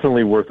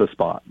 definitely worth a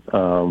spot.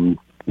 And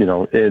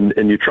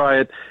you try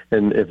it,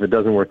 and if it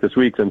doesn't work this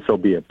week, then so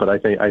be it. But I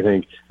think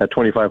at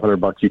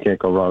 $2,500 you can't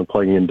go wrong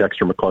plugging in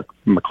Dexter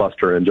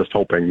McCluster and just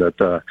hoping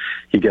that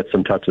he gets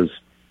some touches.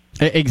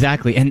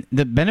 Exactly. And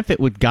the benefit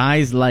with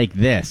guys like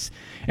this,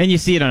 and you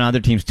see it on other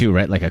teams too,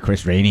 right? Like a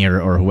Chris Rainey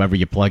or whoever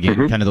you plug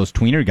in, kind of those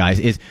tweener guys,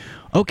 is,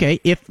 okay,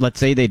 if,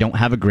 let's say, they don't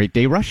have a great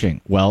day rushing,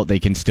 well, they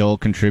can still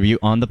contribute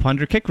on the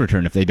punt or kick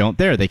return. If they don't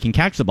they can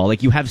catch the ball.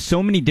 Like, you have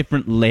so many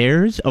different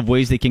layers of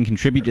ways they can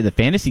contribute to the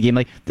fantasy game.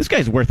 Like, this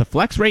guy's worth a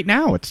flex right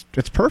now. It's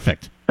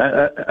perfect.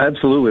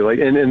 Absolutely. Like,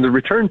 and the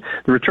return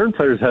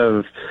players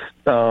have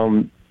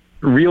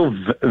real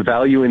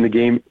value in the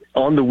game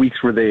on the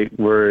weeks where they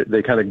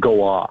kind of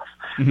go off.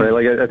 Right?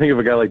 Like, I think of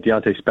a guy like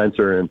Deontay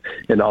Spencer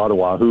in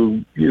Ottawa,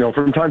 who,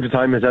 from time to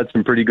time has had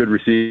some pretty good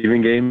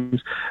receiving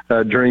games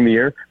during the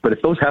year. But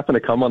if those happen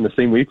to come on the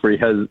same week where he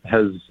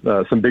has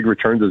some big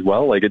returns as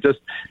well, like, it just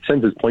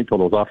sends his point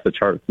totals off the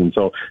charts. And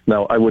so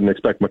now I wouldn't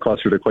expect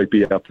McCluster to quite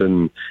be up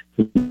in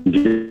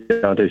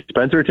Deontay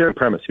Spencer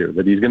premise here,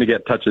 that he's going to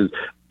get touches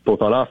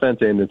both on offense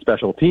and in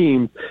special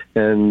teams,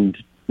 and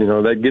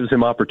that gives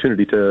him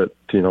opportunity to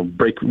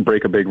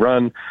break a big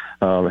run,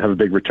 have a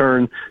big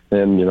return,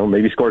 and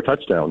maybe score a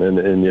touchdown.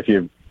 And if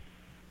you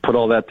put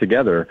all that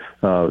together,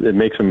 it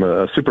makes him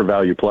a super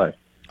value play.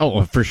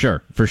 Oh, for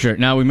sure.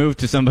 Now we move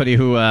to somebody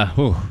who,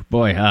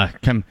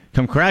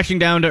 come crashing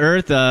down to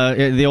earth.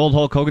 The old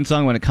Hulk Hogan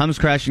song, when it comes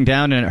crashing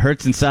down and it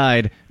hurts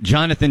inside.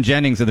 Jonathan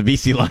Jennings of the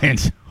BC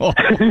Lions.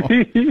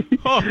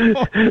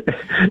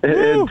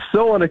 It's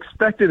so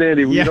unexpected,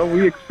 Andy. Yeah.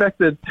 We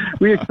expected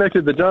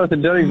that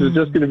Jonathan Jennings was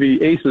just going to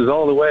be aces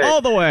all the way.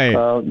 All the way.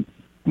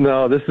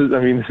 No, this is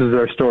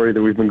our story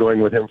that we've been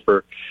going with him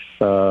for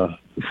a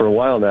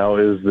while now,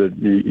 is that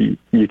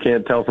you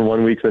can't tell from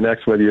one week to the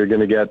next whether you're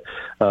going to get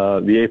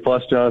the A+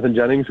 Jonathan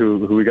Jennings, who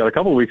we got a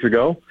couple of weeks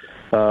ago,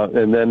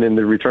 and then in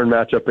the return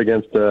matchup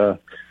against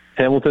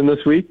Hamilton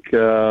this week,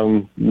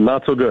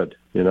 not so good.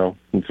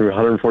 Through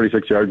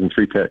 146 yards and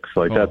 3 picks.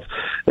 That's,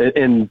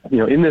 and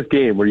in this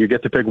game where you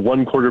get to pick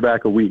one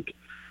quarterback a week,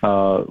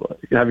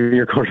 having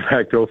your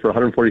quarterback throw for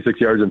 146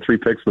 yards and 3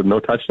 picks with no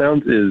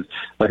touchdowns is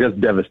that's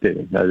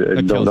devastating.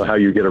 I don't know how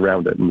you get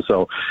around it. And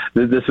so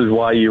this is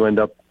why you end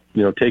up,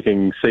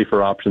 taking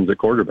safer options at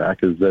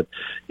quarterback, is that,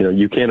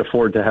 you can't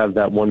afford to have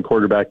that one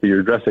quarterback that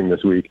you're addressing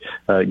this week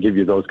give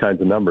you those kinds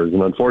of numbers.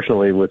 And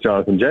unfortunately with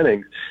Jonathan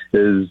Jennings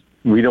is,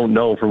 we don't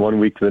know from one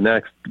week to the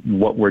next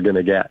what we're going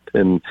to get.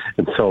 And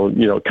so,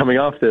 coming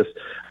off this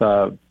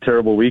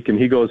terrible week, and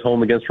he goes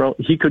home against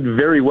Toronto, he could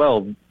very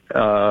well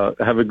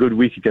have a good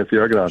week against the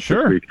Argonauts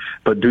this week.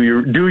 But do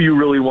you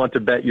really want to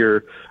bet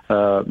your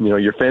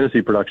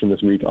fantasy production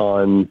this week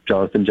on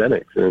Jonathan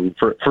Jennings? And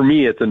for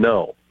me, it's a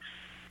no.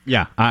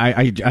 Yeah,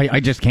 I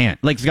just can't.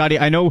 Like, Scotty,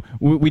 I know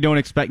we don't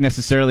expect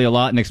necessarily a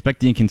lot and expect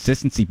the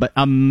inconsistency, but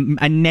a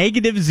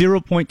negative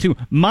 0.2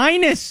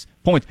 minus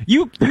points.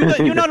 You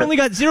not only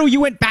got 0,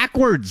 you went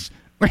backwards.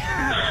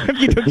 If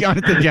you took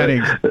Jonathan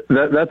Jennings,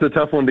 that's a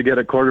tough one to get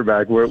at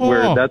quarterback, where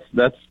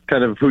that's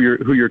kind of who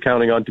you're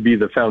counting on to be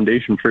the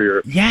foundation for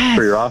your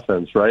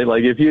offense, right?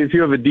 Like, if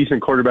you have a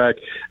decent quarterback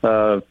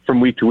from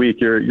week to week,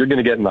 you're going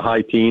to get in the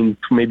high teens,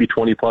 maybe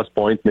 20 plus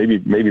points,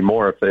 maybe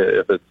more if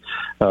it's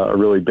a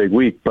really big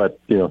week. But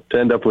to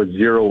end up with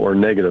 0 or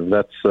negative,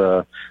 that's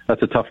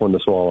a tough one to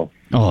swallow.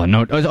 Oh,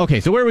 no. Okay,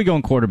 so where are we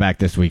going quarterback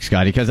this week,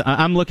 Scotty? Because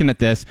I'm looking at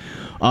this.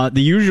 The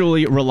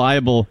usually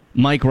reliable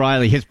Mike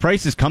Riley, his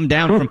price has come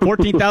down from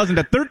 $14,000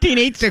 to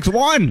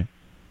 $13,861.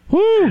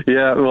 Woo.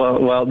 Yeah,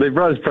 well, they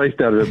brought his price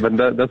down a bit,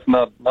 but that's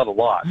not a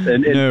lot.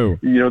 And No.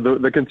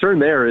 The concern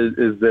there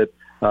is that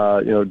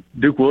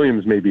Duke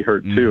Williams may be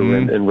hurt too,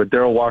 and with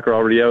Darrell Walker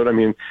already out, I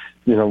mean,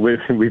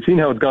 we've seen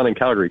how it's gone in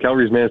Calgary.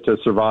 Calgary's managed to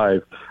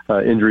survive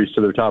injuries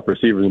to their top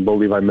receivers, and Bo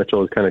Levi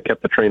Mitchell has kind of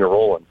kept the train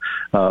rolling.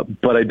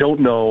 But I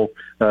don't know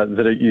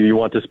that you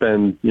want to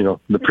spend,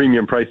 the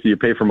premium price that you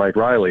pay for Mike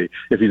Riley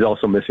if he's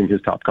also missing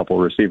his top couple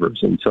of receivers.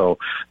 And so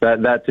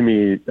that to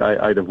me,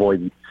 I'd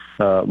avoid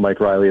Mike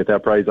Riley at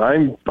that price.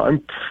 I'm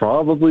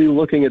probably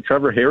looking at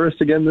Trevor Harris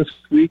again this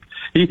week.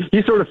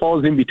 He sort of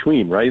falls in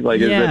between, right?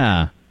 Like,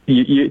 yeah.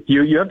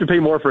 You have to pay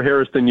more for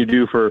Harris than you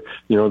do for,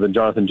 than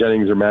Jonathan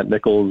Jennings or Matt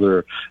Nichols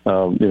or,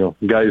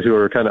 guys who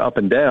are kind of up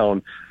and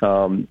down.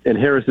 And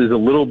Harris is a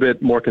little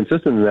bit more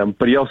consistent than them,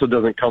 but he also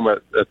doesn't come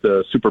at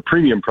the super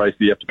premium price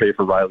that you have to pay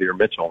for Riley or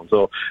Mitchell.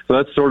 So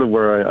that's sort of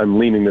where I'm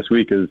leaning this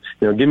week is,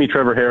 give me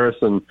Trevor Harris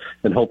and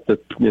hope that,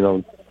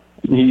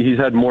 he's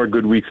had more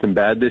good weeks than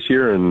bad this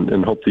year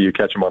and hope that you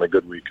catch him on a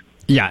good week.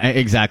 Yeah,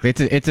 exactly.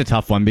 It's a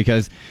tough one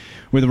because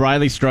with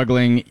Riley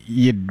struggling,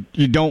 you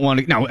don't want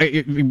to. Now,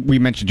 we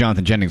mentioned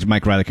Jonathan Jennings.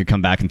 Mike Riley could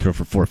come back and throw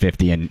for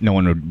 450, and no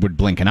one would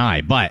blink an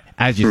eye. But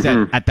as you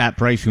said, at that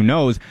price, who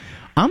knows?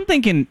 I'm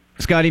thinking,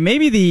 Scotty,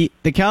 maybe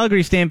the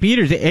Calgary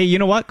Stampeders. Hey, you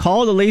know what?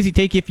 Call it a lazy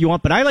take if you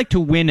want, but I like to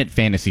win at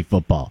fantasy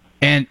football.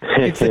 And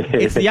it's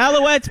the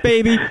Alouettes,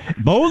 baby.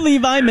 Bo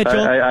Levi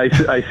Mitchell.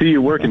 I see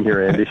you working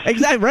here, Andy.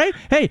 Exactly, right?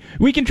 Hey,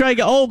 we can try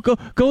go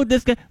with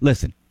this guy.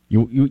 Listen.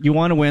 You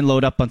want to win,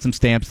 load up on some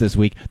stamps this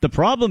week. The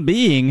problem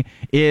being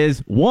is,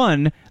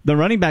 one, the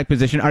running back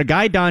position. Our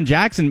guy Don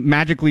Jackson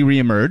magically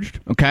reemerged,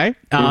 okay?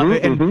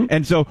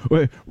 And so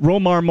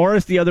Romar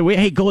Morris the other way.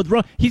 Hey, go with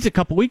he's a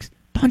couple weeks.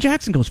 Don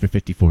Jackson goes for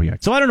 54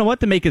 yards. So I don't know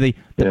what to make of the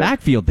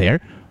backfield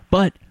there.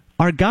 But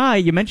our guy,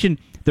 you mentioned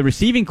the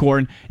receiving core,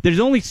 and there's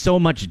only so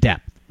much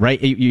depth,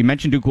 right? You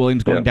mentioned Duke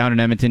Williams going down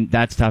in Edmonton.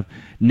 That's tough.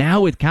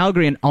 Now with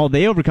Calgary and all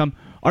they overcome,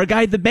 our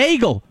guy, the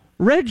Bagel,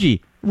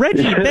 Reggie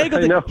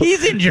Bagel,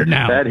 he's injured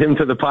now. Add him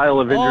to the pile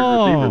of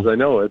injured receivers. I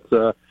know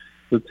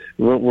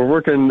we're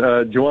working.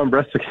 Juwan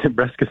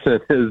Breskison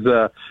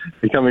is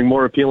becoming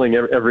more appealing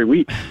every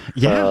week.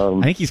 Yeah,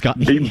 I think he's got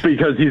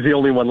because he's the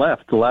only one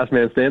left, the last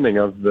man standing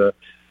of the.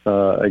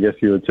 I guess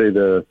you would say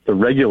the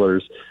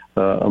regulars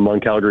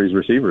among Calgary's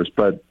receivers,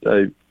 but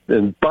at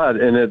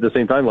the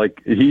same time, like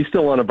he's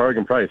still on a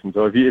bargain price, and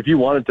so if you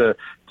wanted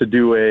to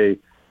do a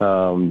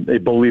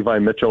Bo Levi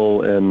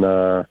Mitchell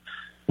and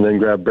then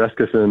grab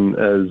Breskison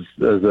as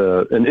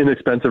an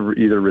inexpensive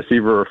either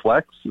receiver or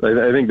flex,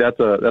 I think that's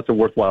a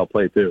worthwhile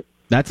play too.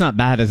 That's not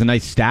bad as a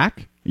nice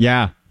stack.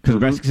 Yeah, because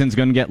Breskison's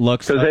going to get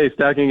looks. Because hey,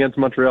 stacking against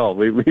Montreal,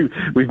 we've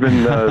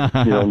been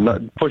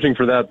not pushing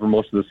for that for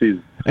most of the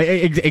season.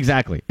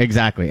 Exactly,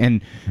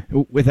 and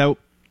without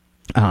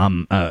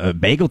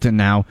Bagleton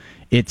now,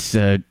 it's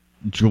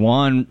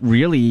Juwan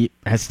really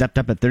has stepped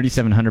up at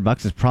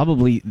 $3,700 is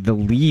probably the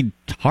lead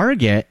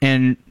target,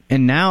 and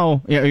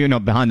now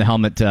behind the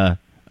helmet.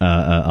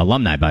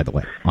 Alumni, by the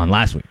way, on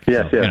last week.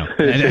 Yes.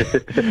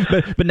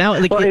 But now,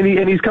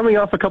 and he's coming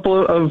off a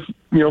couple of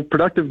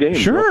productive games.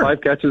 Sure, 5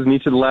 catches in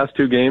each of the last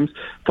 2 games,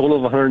 total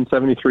of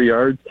 173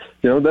 yards.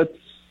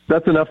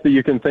 That's enough that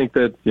you can think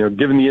that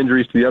given the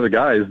injuries to the other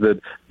guys,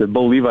 that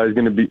Bo Levi is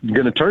going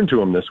to turn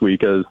to him this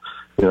week as.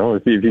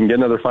 If you can get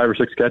another 5 or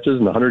 6 catches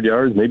and 100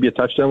 yards, maybe a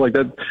touchdown like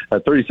that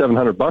at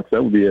 $3,700,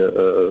 that would be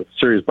a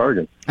serious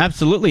bargain.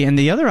 Absolutely. And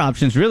the other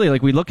options, really,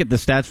 like we look at the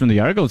stats from the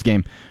Argos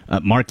game,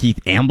 Markeith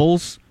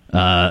Ambles,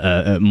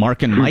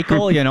 Mark and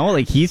Michael,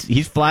 like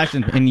he's flashed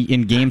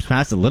in games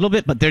past a little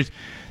bit, but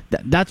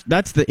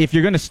that's if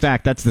you're going to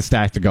stack, that's the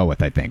stack to go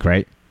with, I think,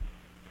 right?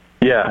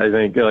 Yeah, I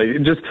think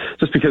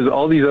just because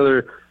all these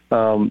other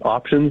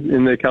options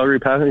in the Calgary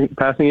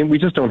passing game, we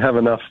just don't have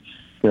enough.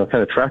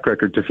 Kind of track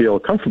record to feel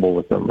comfortable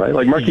with them, right?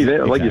 Like like you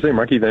say,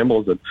 Markeith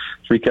Ambles at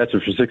 3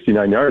 catches for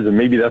 69 yards, and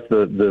maybe that's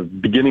the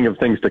beginning of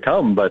things to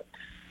come. But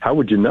how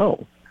would you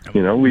know?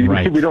 We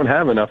don't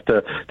have enough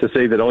to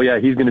say that.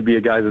 He's going to be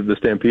a guy that the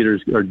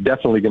Stampeders are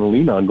definitely going to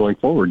lean on going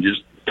forward.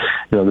 Just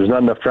there's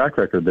not enough track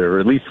record there, or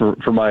at least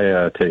for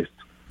my taste.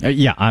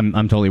 Yeah, I'm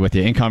totally with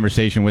you. In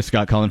conversation with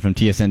Scott Cullen from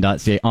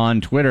TSN.ca on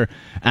Twitter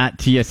at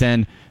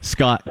TSN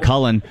Scott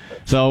Cullen.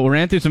 So we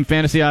ran through some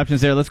fantasy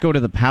options there. Let's go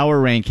to the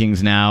power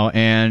rankings now.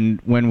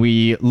 And when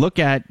we look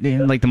at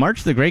the March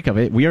of the Grey Cup,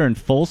 we are in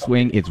full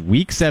swing. It's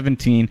week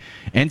 17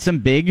 and some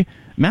big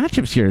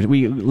matchups here.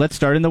 Let's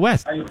start in the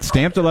West.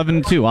 Stamped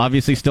 11-2,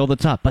 obviously still the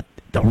top, but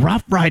the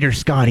Rough Riders,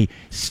 Scotty,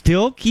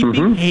 still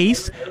keeping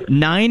pace,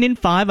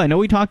 9-5. I know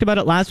we talked about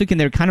it last week, and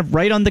they're kind of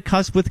right on the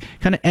cusp with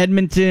kind of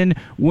Edmonton,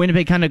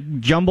 Winnipeg kind of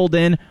jumbled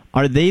in.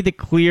 Are they the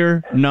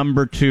clear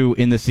number 2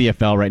 in the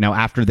CFL right now?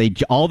 After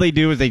all they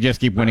do is they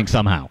just keep winning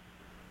somehow.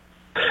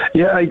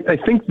 Yeah, I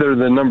think they're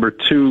the number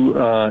 2,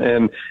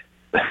 and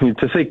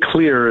to say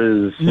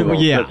clear is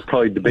that's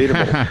probably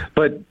debatable.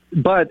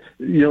 but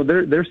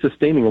they're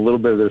sustaining a little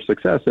bit of their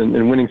success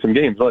and winning some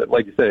games.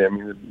 Like you say, I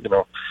mean,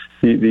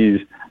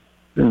 these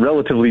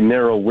relatively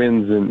narrow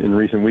wins in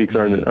recent weeks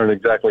aren't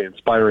exactly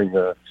inspiring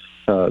the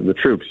the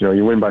troops.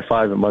 You win by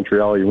 5 at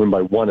Montreal, you win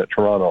by 1 at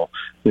Toronto.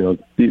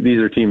 These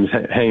are teams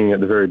hanging at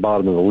the very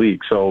bottom of the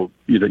league. So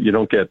you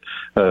don't get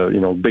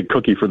big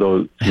cookie for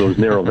those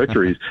narrow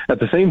victories. At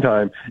the same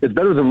time, it's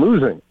better than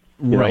losing.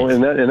 Right.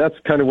 And that's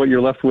kind of what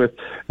you're left with.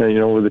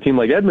 With a team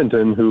like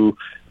Edmonton, who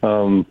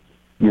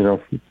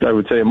I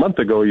would say a month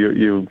ago,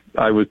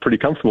 I was pretty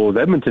comfortable with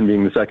Edmonton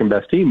being the second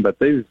best team, but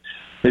they've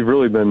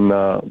really been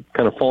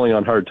kind of falling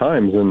on hard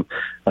times, and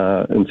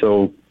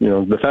so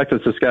the fact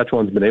that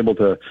Saskatchewan's been able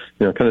to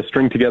kind of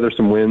string together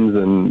some wins,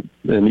 and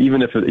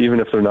even if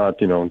they're not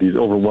these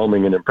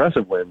overwhelming and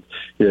impressive wins,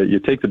 you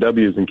take the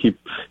W's and keep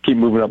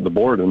moving up the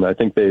board, and I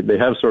think they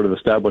have sort of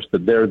established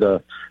that they're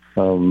the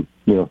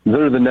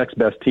they're the next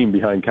best team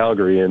behind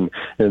Calgary, and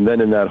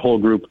then in that whole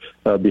group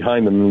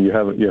behind them, you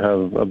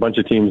have a bunch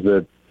of teams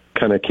that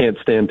kind of can't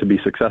stand to be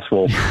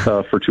successful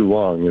for too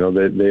long.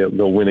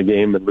 They'll win a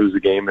game and lose a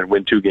game, and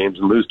win 2 games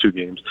and lose 2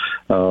 games,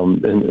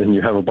 and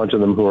you have a bunch of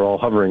them who are all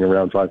hovering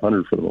around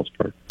 500 for the most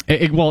part.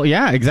 Well,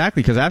 yeah,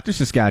 exactly. Because after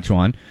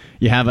Saskatchewan,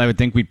 you have, I would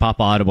think we'd pop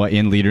Ottawa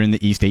in leader in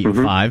the East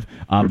 8-5.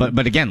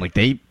 But again, like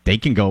they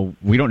can go.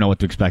 We don't know what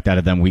to expect out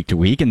of them week to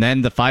week. And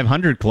then the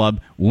 500 club: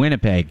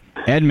 Winnipeg,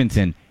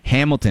 Edmonton,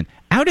 Hamilton.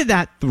 Out of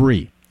that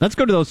 3, let's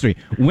go to those 3.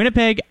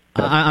 Winnipeg.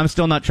 I'm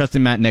still not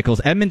trusting Matt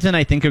Nichols. Edmonton,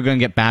 I think, are going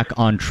to get back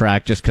on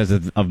track just because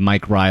of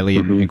Mike Riley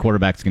and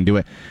quarterbacks can do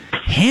it.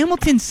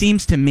 Hamilton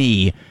seems to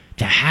me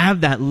to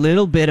have that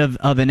little bit of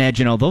an edge,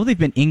 and although they've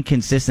been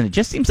inconsistent, it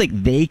just seems like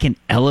they can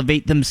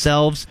elevate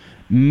themselves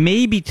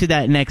maybe to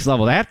that next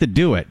level. They have to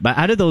do it. But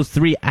out of those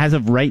 3, as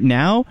of right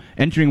now,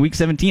 entering Week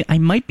 17, I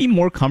might be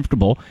more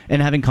comfortable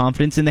and having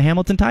confidence in the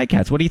Hamilton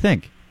Ticats. What do you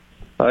think?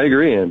 I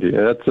agree, Andy.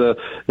 That's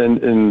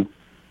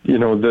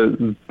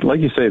like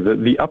you say,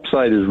 the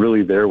upside is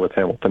really there with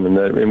Hamilton,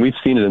 and we've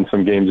seen it in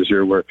some games this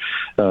year where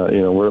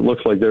it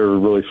looks like they're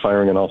really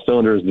firing on all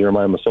cylinders.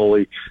 Jeremiah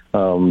Masoli,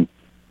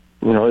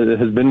 it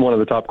has been one of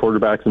the top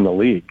quarterbacks in the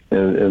league,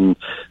 and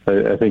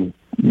I think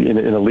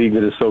in a league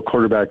that is so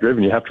quarterback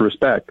driven, you have to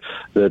respect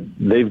that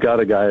they've got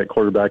a guy at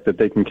quarterback that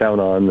they can count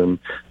on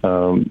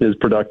and is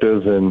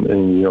productive. And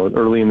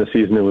early in the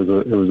season, it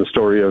was a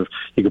story of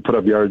he could put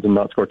up yards and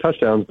not score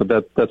touchdowns, but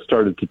that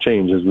started to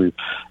change as we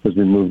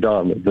moved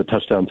on. The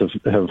touchdowns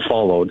have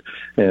followed,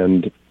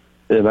 and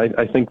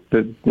I think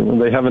that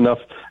they have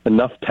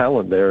enough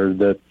talent there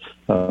that.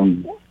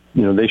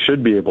 They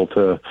should be able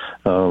to,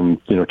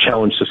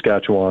 challenge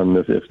Saskatchewan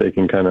if they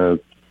can kind of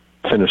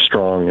finish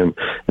strong and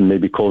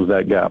maybe close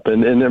that gap.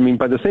 And I mean,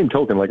 by the same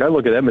token, like I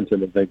look at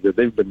Edmonton and think that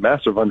they've been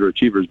massive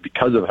underachievers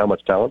because of how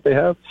much talent they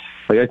have.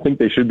 Like I think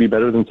they should be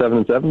better than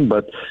 7-7,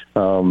 but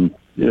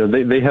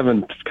they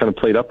haven't kind of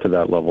played up to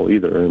that level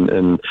either.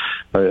 And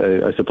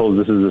I suppose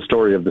this is the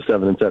story of the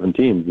 7-7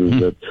 teams is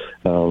that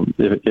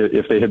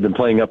if they had been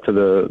playing up to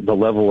the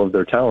level of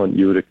their talent,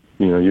 you'd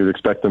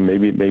expect them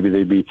maybe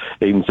they'd be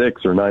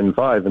 8-6 or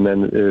 9-5, and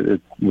then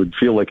it would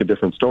feel like a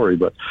different story.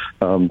 But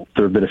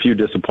there have been a few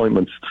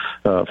disappointments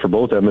for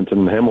both Edmonton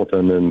and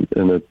Hamilton,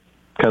 and it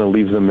kind of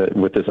leaves them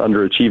with this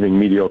underachieving,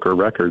 mediocre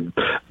record.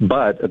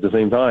 But at the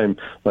same time,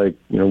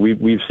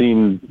 we've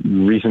seen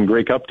recent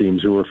Grey Cup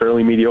teams who were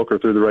fairly mediocre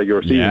through the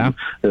regular season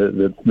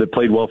that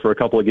played well for a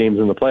couple of games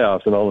in the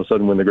playoffs, and all of a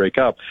sudden win the Grey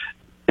Cup.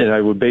 And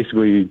I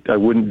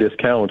wouldn't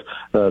discount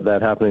that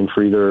happening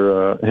for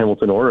either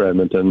Hamilton or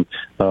Edmonton,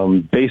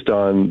 based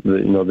on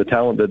the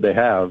talent that they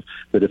have.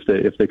 That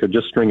if they could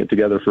just string it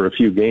together for a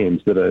few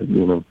games, that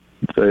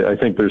I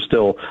think there's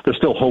still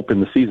hope in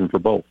the season for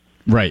both.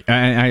 Right,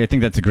 I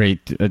think that's a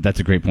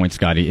great point,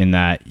 Scotty. In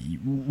that,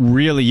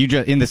 really,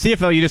 in the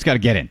CFL, you just got to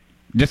get in.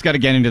 Just got to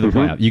get into the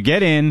playoff. You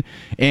get in,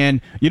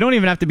 and you don't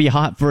even have to be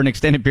hot for an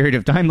extended period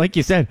of time. Like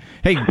you said,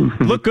 hey,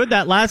 look good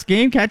that last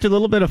game, catch a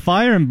little bit of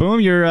fire, and boom,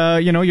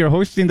 you're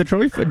hosting the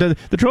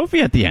trophy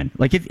at the end.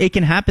 Like it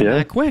can happen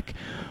that quick.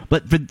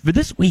 But for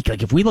this week,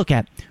 like if we look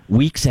at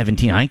Week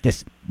 17, I think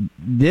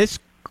this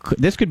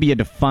could be a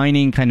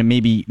defining kind of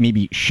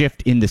maybe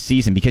shift in the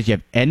season, because you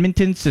have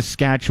Edmonton,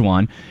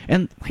 Saskatchewan,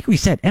 and like we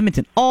said,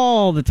 Edmonton,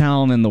 all the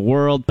talent in the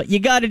world, but you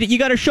got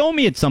to show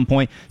me at some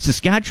point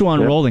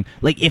Saskatchewan rolling.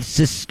 Like if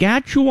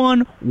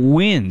Saskatchewan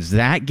wins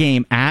that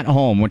game at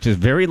home, which is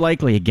very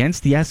likely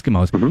against the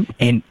Eskimos,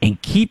 and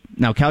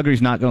now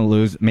Calgary's not going to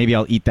lose. Maybe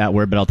I'll eat that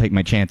word, but I'll take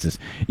my chances.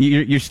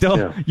 You're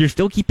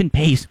still keeping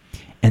pace,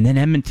 and then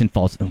Edmonton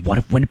falls. And what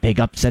if Winnipeg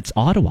upsets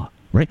Ottawa?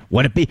 Right?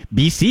 What if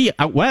BC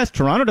out west?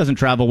 Toronto doesn't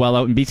travel well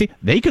out in BC.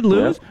 They could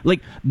lose. Yeah. Like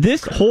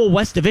this whole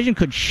West Division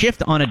could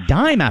shift on a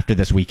dime after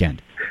this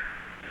weekend.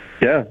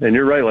 Yeah, and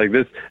you're right. Like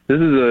this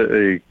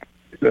is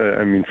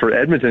I mean, for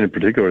Edmonton in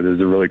particular, this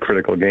is a really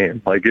critical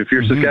game. Like if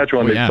you're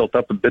Saskatchewan, they've built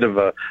up a bit of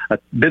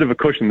a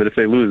cushion that if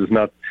they lose, it's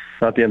not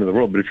the end of the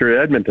world. But if you're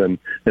Edmonton,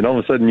 and all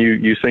of a sudden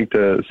you sink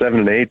to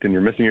 7-8, and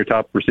you're missing your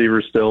top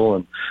receivers still,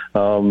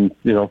 and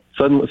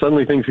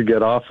suddenly things could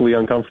get awfully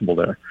uncomfortable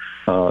there.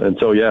 And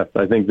so,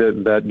 I think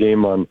that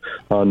game on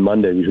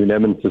Monday between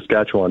Edmonton and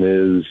Saskatchewan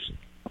is,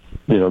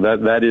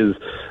 that is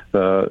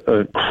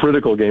a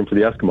critical game for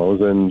the Eskimos,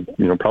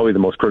 and probably the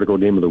most critical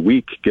game of the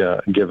week,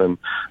 given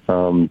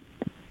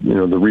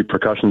the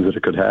repercussions that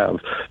it could have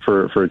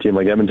for a team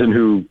like Edmonton,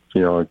 who,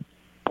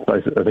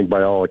 I think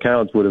by all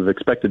accounts would have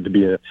expected to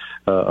be a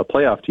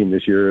playoff team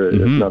this year,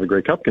 if not a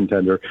Grey Cup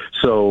contender.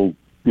 So,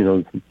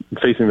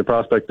 facing the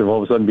prospect of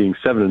all of a sudden being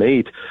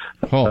 7-8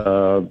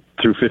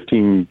 through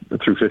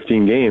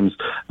 15 games,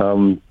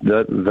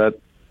 that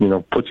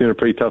puts you in a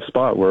pretty tough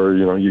spot where,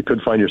 you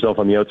could find yourself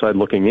on the outside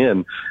looking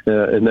in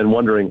and then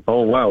wondering,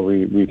 oh, wow,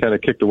 we kind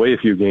of kicked away a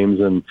few games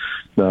and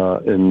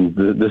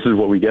this is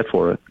what we get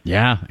for it.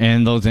 Yeah,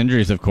 and those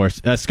injuries, of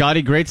course.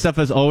 Scotty, great stuff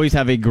as always.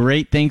 Have a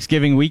great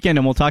Thanksgiving weekend,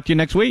 and we'll talk to you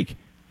next week.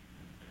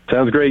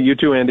 Sounds great. You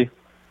too, Andy.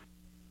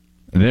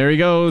 There he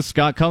goes,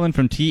 Scott Cullen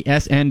from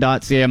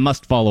TSN.ca. A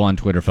must follow on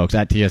Twitter, folks,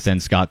 at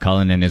TSN Scott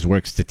Cullen, and his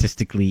work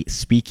statistically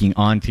speaking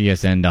on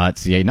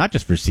TSN.ca, not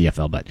just for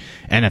CFL, but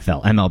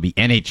NFL, MLB,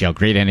 NHL,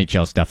 great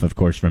NHL stuff, of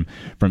course, from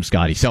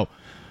Scotty. So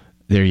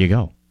there you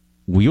go.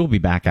 We will be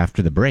back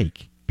after the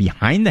break.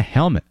 Behind the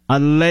helmet, a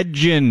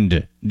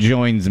legend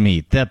joins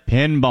me, the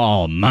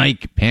pinball,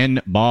 Mike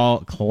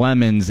Pinball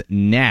Clemens,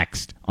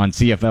 next on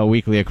CFL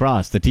Weekly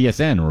across the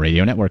TSN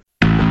Radio Network.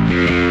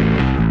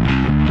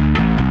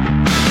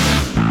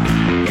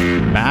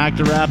 Back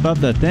to wrap up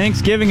the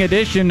Thanksgiving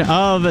edition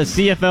of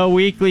CFL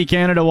Weekly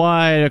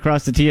Canada-wide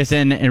across the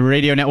TSN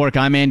Radio Network.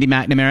 I'm Andy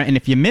McNamara, and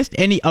if you missed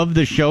any of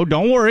the show,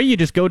 don't worry. You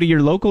just go to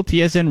your local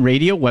TSN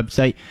Radio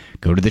website,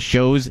 go to the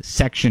Shows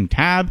section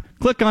tab,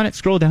 click on it,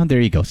 scroll down. There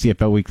you go.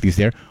 CFL Weekly's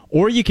there.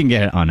 Or you can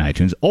get it on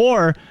iTunes,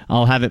 or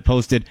I'll have it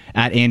posted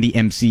at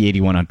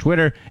AndyMC81 on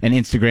Twitter and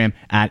Instagram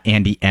at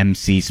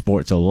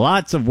AndyMCSports. So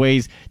lots of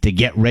ways to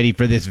get ready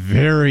for this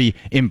very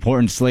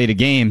important slate of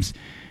games.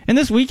 And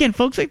this weekend,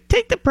 folks,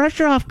 take the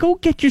pressure off. Go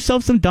get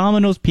yourself some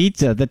Domino's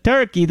pizza. The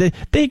turkey,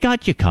 they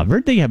got you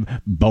covered. They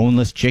have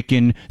boneless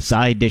chicken,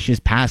 side dishes,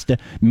 pasta,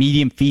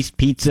 medium feast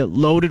pizza,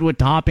 loaded with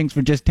toppings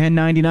for just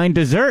 $10.99.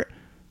 Dessert.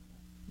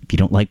 If you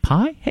don't like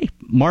pie, hey,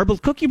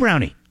 marbled cookie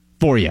brownie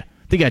for you.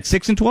 They got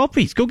 6 and 12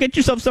 piece. Go get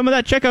yourself some of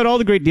that. Check out all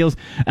the great deals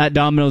at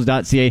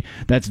Domino's.ca.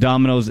 That's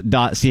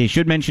Domino's.ca.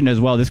 Should mention as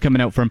well, this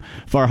coming out from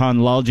Farhan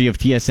Lalji of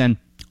TSN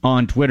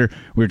on Twitter.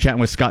 We were chatting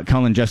with Scott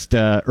Cullen just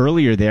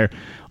earlier there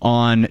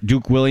on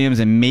Duke Williams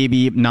and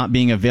maybe not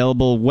being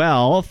available.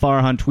 Well,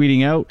 Farhan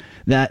tweeting out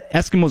that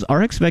Eskimos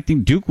are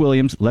expecting Duke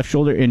Williams' left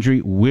shoulder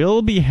injury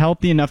will be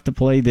healthy enough to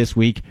play this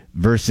week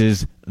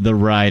versus the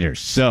Riders.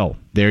 So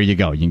there you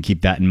go. You can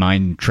keep that in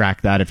mind and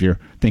track that if you're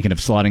thinking of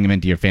slotting him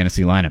into your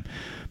fantasy lineup.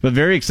 But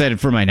very excited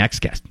for my next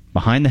guest.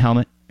 Behind the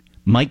helmet,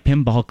 Mike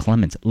Pinball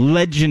Clemens,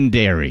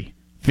 legendary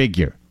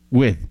figure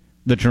with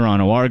the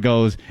Toronto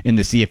Argos in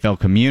the CFL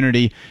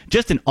community.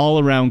 Just an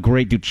all-around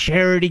great dude,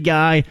 charity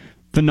guy,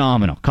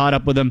 phenomenal. Caught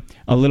up with him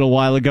a little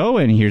while ago,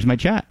 and here's my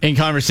chat. In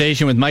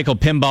conversation with Michael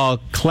Pinball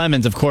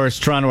Clemens, of course,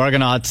 Toronto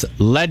Argonauts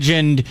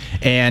legend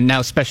and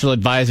now special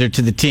advisor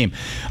to the team.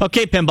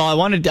 Okay,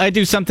 Pinball, I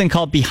do something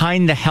called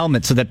Behind the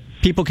Helmet so that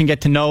people can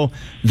get to know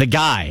the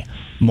guy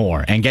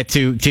more and get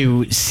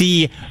to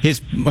see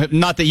his,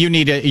 not that you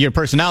need your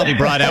personality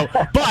brought out,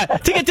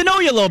 but to get to know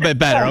you a little bit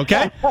better,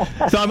 okay?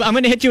 So I'm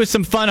going to hit you with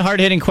some fun,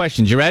 hard-hitting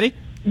questions. You ready?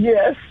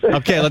 Yes.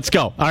 Okay, let's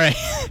go. All right.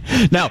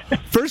 Now,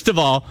 first of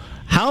all,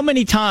 how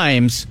many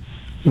times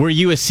were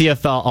you a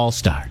CFL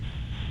All-Star?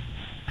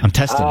 I'm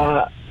testing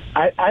you.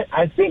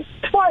 I think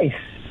twice.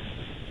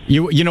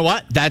 You know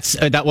what?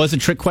 That was a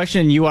trick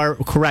question. You are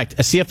correct.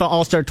 A CFL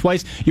All-Star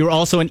twice. You were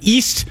also an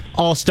East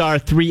All-Star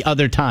 3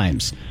 other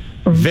times.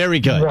 Very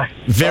good. Right.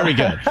 Very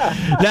good.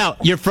 Now,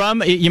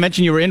 you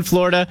mentioned you were in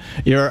Florida.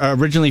 You're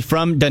originally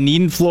from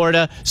Dunedin,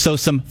 Florida. So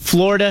some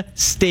Florida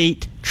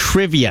State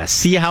trivia.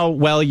 See how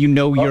well you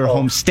know your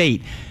home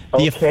state.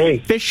 The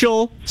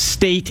official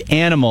state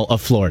animal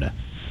of Florida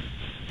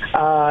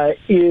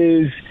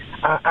is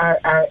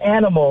our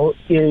animal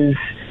is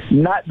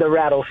not the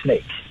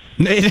rattlesnake.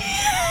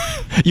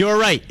 You're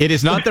right. It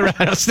is not the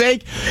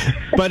rattlesnake,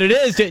 but it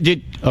is.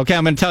 Okay,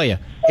 I'm going to tell you.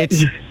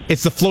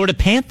 It's the Florida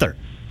Panther.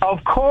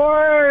 Of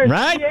course.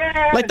 Right?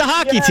 Yes, like the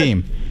hockey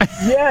team.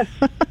 Yes.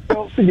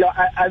 So,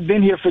 I've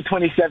been here for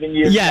 27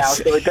 years now,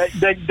 so it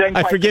doesn't quite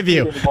I forgive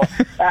you.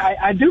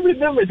 I do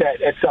remember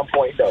that at some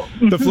point, though.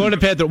 The Florida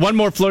Panther. One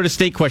more Florida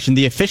State question.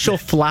 The official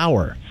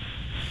flower.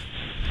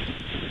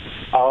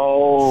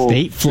 Oh.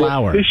 State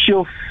flower. The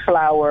official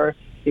flower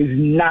is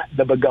not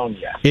the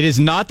begonia. It is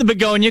not the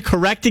begonia.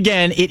 Correct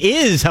again. It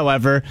is,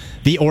 however,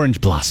 the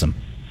orange blossom.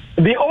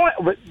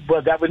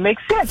 Well, that would make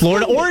sense.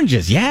 Florida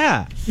oranges,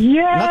 yeah.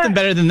 Yeah. Nothing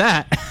better than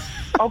that.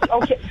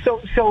 Okay,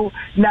 so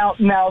now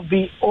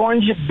the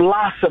orange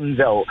blossom,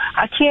 though.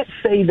 I can't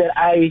say that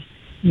I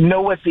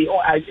know what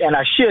and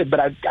I should, but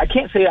I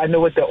can't say I know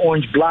what the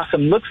orange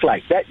blossom looks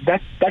like.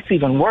 That's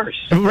even worse,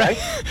 right?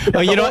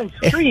 Well, the orange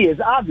tree is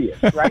obvious,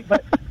 right?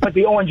 But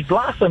the orange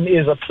blossom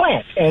is a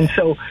plant, and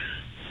so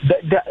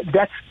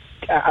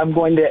I'm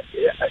going to,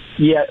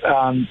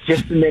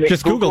 just a minute.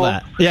 Just Google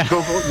that. Yeah.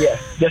 Google,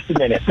 yes, just a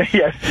minute.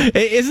 Yes.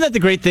 Isn't that the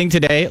great thing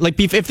today? Like,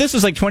 if this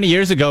was like 20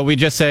 years ago, we'd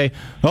just say,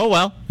 oh,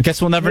 well, I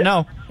guess we'll never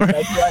know.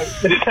 That's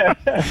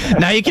right.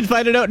 Now you can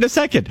find it out in a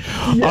second.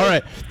 Yes. All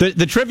right.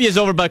 The trivia is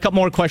over, but a couple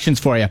more questions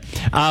for you.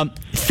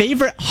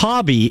 Favorite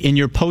hobby in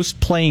your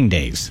post-playing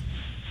days?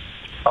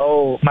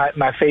 Oh,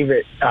 my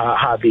favorite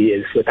hobby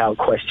is, without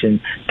question,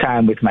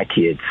 time with my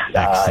kids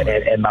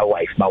and my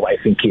wife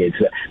and kids.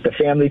 The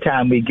family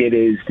time we get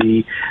is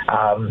the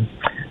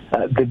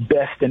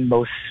best and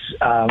most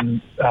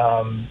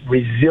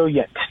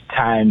resilient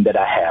time that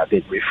I have.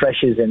 It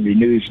refreshes and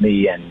renews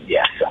me, and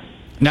yes.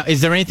 Now,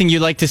 is there anything you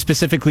like to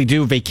specifically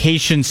do?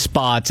 Vacation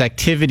spots,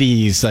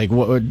 activities? Like,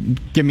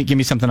 give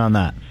me something on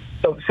that.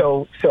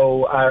 So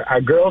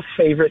our girl's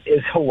favorite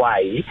is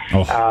Hawaii.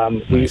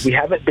 Nice. We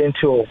haven't been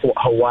to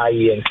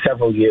Hawaii in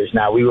several years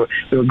now. We were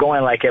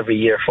going like every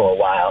year for a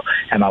while,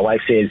 and my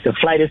wife says the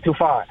flight is too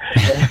far.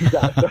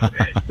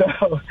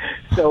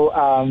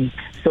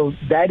 So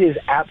that is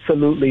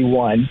absolutely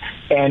one,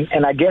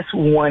 and I guess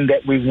one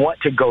that we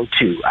want to go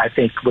to, I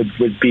think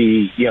would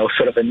be,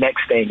 sort of the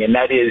next thing, and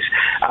that is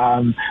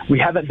we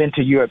haven't been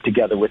to Europe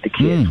together with the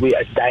kids.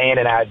 Diane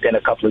and I have been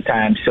a couple of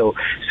times, so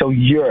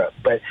Europe,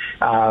 but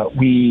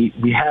we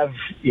have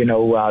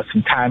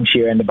some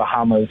timeshare in the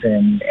Bahamas,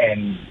 and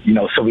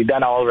so we've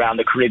done all around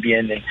the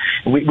Caribbean, and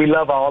we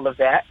love all of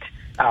that.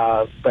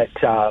 But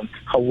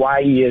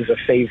Hawaii is a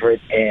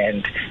favorite,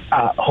 and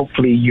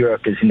hopefully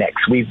Europe is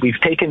next. We've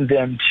taken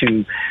them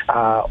to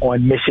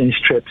on missions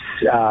trips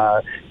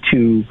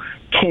to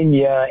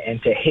Kenya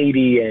and to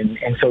Haiti,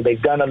 and so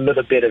they've done a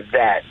little bit of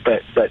that.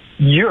 But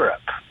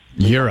Europe.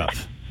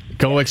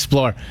 Go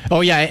explore.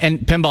 Oh, yeah, and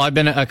pinball, I've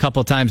been a couple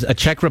of times.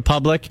 Czech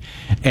Republic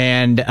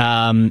and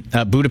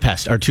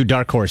Budapest are two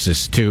dark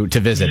horses to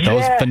visit.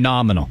 Those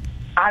phenomenal.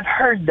 I've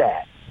heard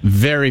that.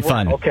 Very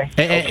fun. Okay.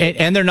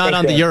 And they're not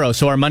on the euro,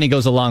 so our money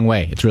goes a long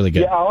way. It's really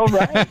good. Yeah, all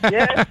right.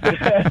 Yes.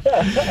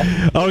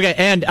 Okay,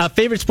 and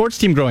favorite sports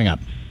team growing up?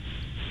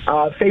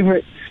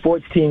 Favorite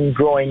sports team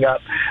growing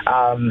up,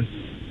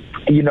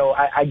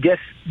 I guess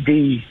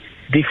the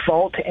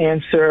default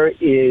answer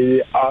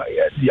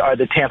are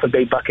the Tampa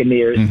Bay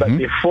Buccaneers. Mm-hmm. But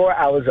before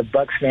I was a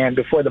Bucs fan,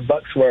 before the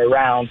Bucs were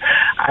around,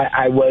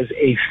 I was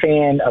a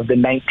fan of the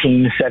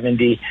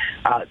 1972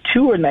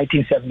 or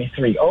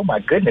 1973. Oh my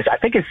goodness, I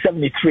think it's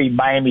 73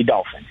 Miami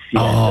Dolphins.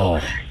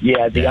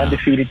 The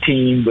undefeated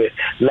team with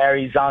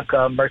Larry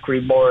Zonka,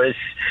 Mercury Morris,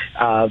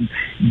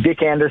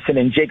 Dick Anderson,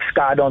 and Jake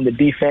Scott on the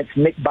defense,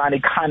 Nick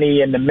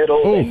Bonicani in the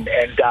middle, and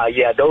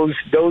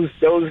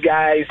those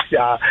guys.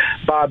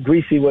 Bob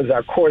Greasy was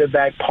our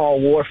quarterback. Paul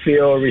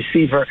Warfield,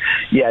 receiver.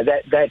 Yeah,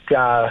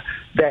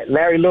 that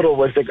Larry Little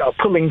was a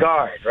pulling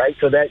guard, right?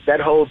 So that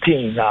whole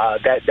team,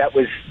 that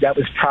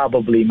was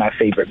probably my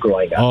favorite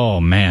growing up. Oh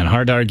man,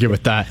 hard to argue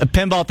with that.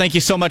 Pinball, thank you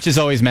so much as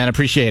always, man.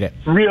 Appreciate it.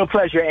 Real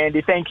pleasure,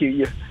 Andy. Thank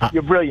you.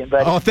 You're brilliant,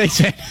 buddy. Oh, thanks.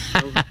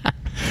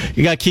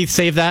 You got Keith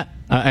save that.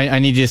 I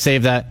need you to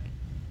save that.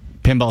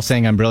 Pinball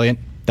saying I'm brilliant.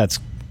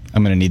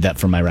 I'm going to need that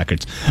for my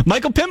records.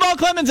 Michael Pinball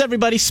Clemens,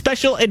 everybody,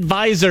 special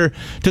advisor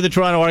to the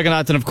Toronto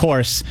Argonauts, and of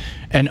course,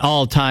 an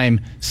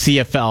all-time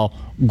CFL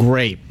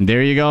great.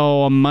 There you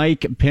go, Mike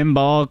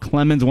Pinball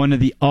Clemens, one of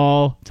the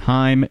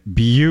all-time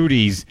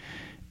beauties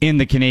in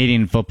the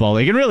Canadian Football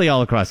League, and really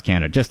all across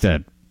Canada.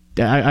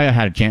 I've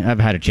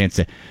had a chance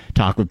to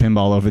talk with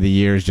Pinball over the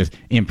years, just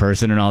in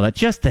person and all that.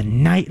 Just the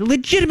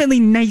legitimately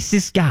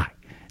nicest guy.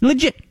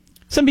 Legit.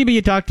 Some people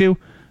you talk to,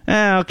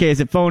 okay, is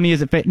it phony?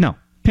 Is it fake? No.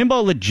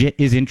 Pinball legit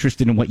is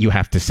interested in what you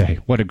have to say.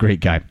 What a great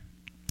guy.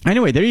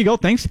 Anyway, there you go.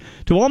 Thanks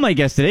to all my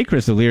guests today.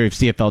 Chris O'Leary of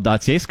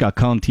CFL.ca, Scott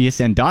Cullen,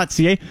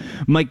 TSN.ca,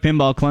 Mike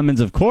Pinball Clemens,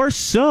 of course.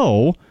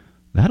 So,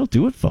 that'll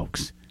do it,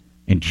 folks.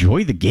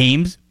 Enjoy the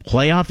games.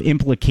 Playoff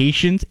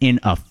implications in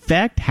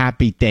effect.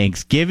 Happy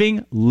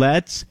Thanksgiving.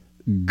 Let's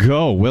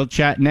go. We'll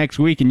chat next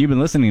week, and you've been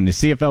listening to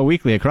CFL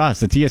Weekly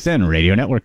across the TSN Radio Network.